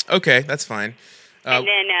manager. Okay, that's fine. And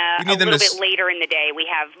then a little bit later in the day, we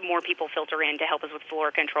have more people filter in to help us with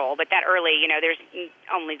floor control. But that early, there's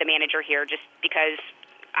only the manager here just because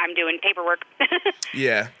I'm doing paperwork.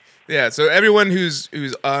 Yeah. So everyone who's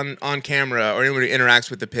on camera or anyone who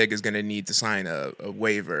interacts with the pig is going to need to sign a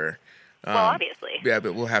waiver. Well, obviously. Yeah,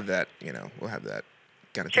 but we'll have that. We'll have that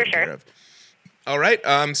kind of taken care of. All right.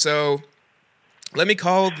 So let me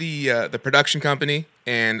call the production company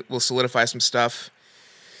and we'll solidify some stuff.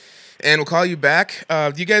 And we'll call you back.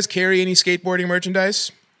 Do you guys carry any skateboarding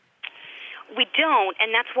merchandise? We don't,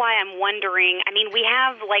 and that's why I'm wondering. We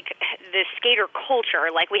have, like, the skater culture.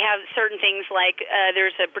 Like, we have certain things like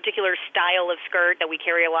there's a particular style of skirt that we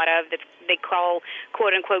carry a lot of that they call,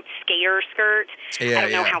 quote-unquote, skater skirt. Yeah, I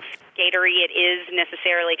don't know how skatery it is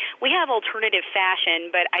necessarily. We have alternative fashion,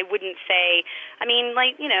 but I wouldn't say,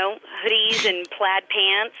 hoodies and plaid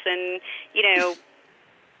pants and,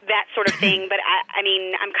 that sort of thing. But I'm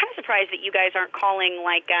kind of surprised that you guys aren't calling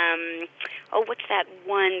like what's that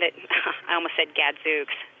one that I almost said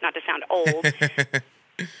Gadzooks, not to sound old.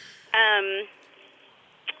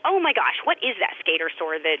 Oh my gosh, what is that skater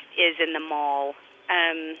store that is in the mall?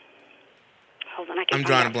 Hold on, I'm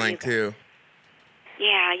drawing a blank too.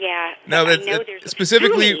 Yeah. No, I know there's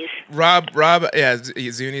specifically Zunies. Rob. Yeah,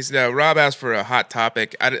 Zunies. No, Rob asked for a hot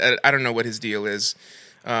topic. I don't know what his deal is.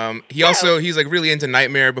 He's like really into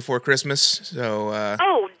Nightmare Before Christmas. So.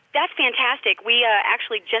 Oh, that's fantastic. We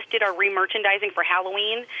actually just did our re-merchandising for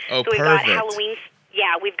Halloween. Oh, so we've got perfect. Halloween.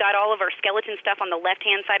 Yeah, we've got all of our skeleton stuff on the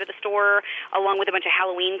left-hand side of the store, along with a bunch of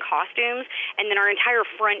Halloween costumes. And then our entire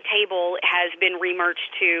front table has been re-merched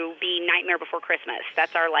to be Nightmare Before Christmas.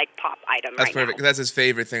 That's our, pop item That's right perfect. now. That's his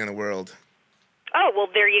favorite thing in the world. Oh, well,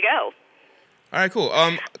 there you go. All right, cool.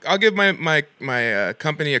 I'll give my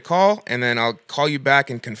company a call, and then I'll call you back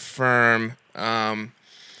and confirm. Do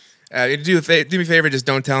me a favor, just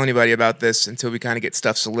don't tell anybody about this until we kind of get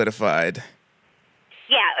stuff solidified.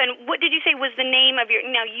 Yeah, and what did you say was the name of your...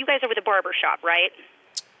 Now, you guys are with a barber shop, right?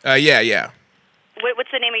 Yeah.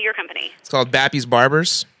 What's the name of your company? It's called Bappy's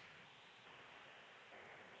Barbers.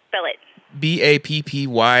 Spell it.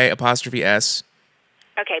 BAPPY''S.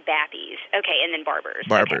 Okay, Bappy's. Okay, and then Barbers.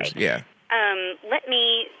 Barbers, Okay. yeah.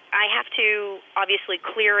 I have to obviously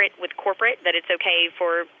clear it with corporate that it's okay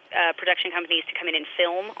for production companies to come in and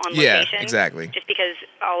film on location. Yeah, exactly. Just because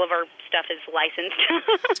all of our stuff is licensed.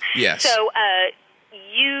 Yes. So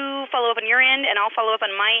you follow up on your end, and I'll follow up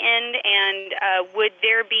on my end. And would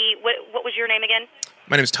there be what was your name again?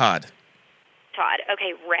 My name's Todd. Todd.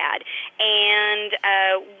 Okay, rad. And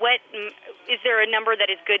what is there a number that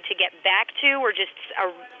is good to get back to, or just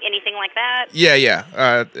anything like that?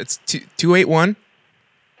 Yeah. It's 281.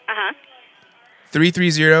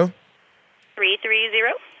 330.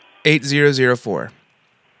 330. 8004.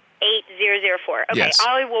 8004. Okay, Yes.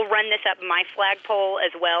 I will run this up my flagpole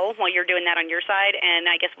as well while you're doing that on your side, and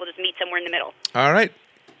I guess we'll just meet somewhere in the middle. All right.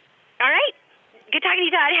 All right. Good talking to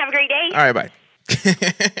you, Todd. Have a great day. All right, bye.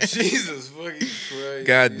 Jesus fucking Christ.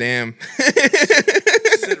 God damn.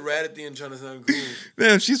 Said right at the end trying to sound cool.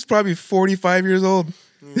 Man, she's probably 45 years old.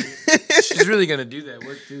 She's really gonna do that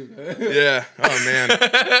work too. Yeah. Oh man.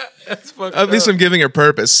 That's fucked At least up. I'm giving her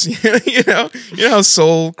purpose. you know how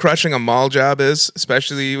soul crushing a mall job is,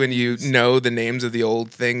 especially when you know the names of the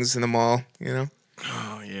old things in the mall. You know.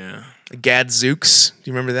 Oh yeah. Gadzooks.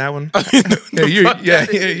 Do you remember that one?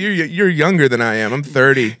 You're younger than I am. I'm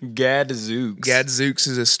 30. Gadzooks. Gadzooks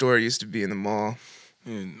is a store that used to be in the mall. I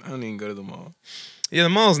don't even go to the mall. Yeah, the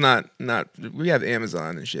mall's not. We have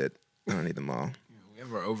Amazon and shit. I don't need the mall. We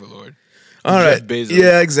have our overlord. All right. Jeff Bezos.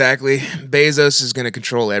 Yeah, exactly. Bezos is going to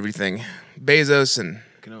control everything. Bezos and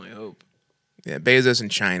I can only hope. Yeah, Bezos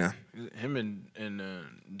and China. Him and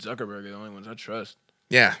Zuckerberg are the only ones I trust.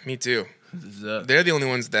 Yeah, me too. They're the only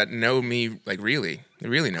ones that know me, really. They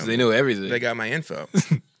really know me. They know everything. They got my info.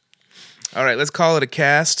 All right, let's call it a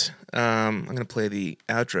cast. I'm going to play the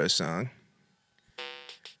outro song.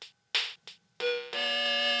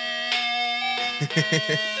 You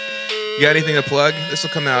got anything to plug? This will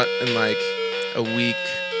come out in like a week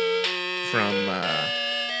from...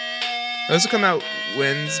 this will come out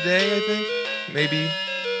Wednesday, I think. Maybe.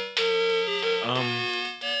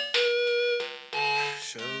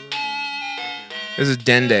 This is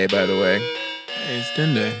Dende, by the way. Hey, it's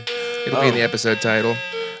Dende. It'll be in the episode title.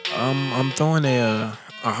 I'm throwing a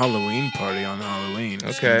Halloween party on Halloween.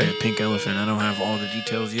 It's Okay. gonna be a Pink Elephant. I don't have all the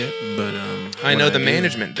details yet, but I know when the do,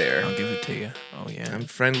 management there. I'll give it to you. Oh yeah. I'm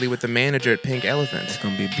friendly with the manager at Pink Elephant. It's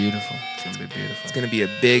gonna be beautiful. It's gonna be beautiful. It's gonna be a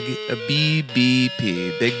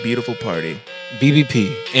BBP, big beautiful party.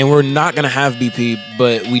 BBP, and we're not gonna have BP,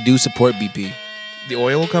 but we do support BP. The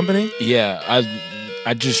oil company? Yeah,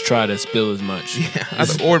 I just try to spill as much. Yeah,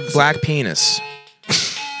 or black penis.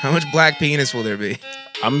 How much black penis will there be?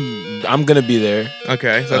 I'm gonna be there.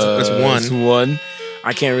 Okay, so that's one. That's one.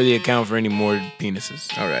 I can't really account for any more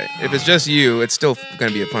penises. All right. If it's just you, it's still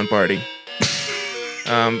going to be a fun party.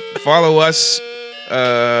 Follow us.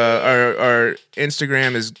 Our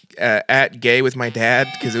Instagram is at gay with my dad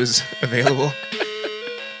because it was available.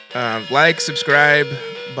 Like, subscribe,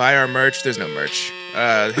 buy our merch. There's no merch.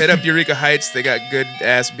 Hit up Eureka Heights. They got good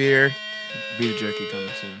ass beer. Beef jerky coming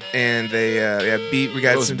soon. And they beef. We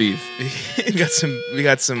got Roast some beef. we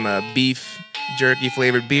got some beef jerky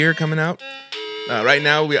flavored beer coming out. Right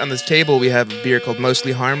now, on this table, we have a beer called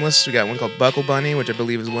Mostly Harmless. We got one called Buckle Bunny, which I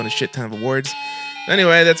believe has won a shit ton of awards.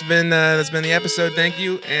 Anyway, that's been the episode. Thank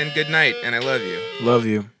you and good night, and I love you. Love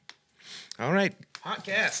you. All right, hot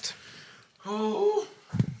cast. Oh.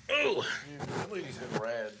 Oh. That lady's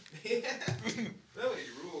rad.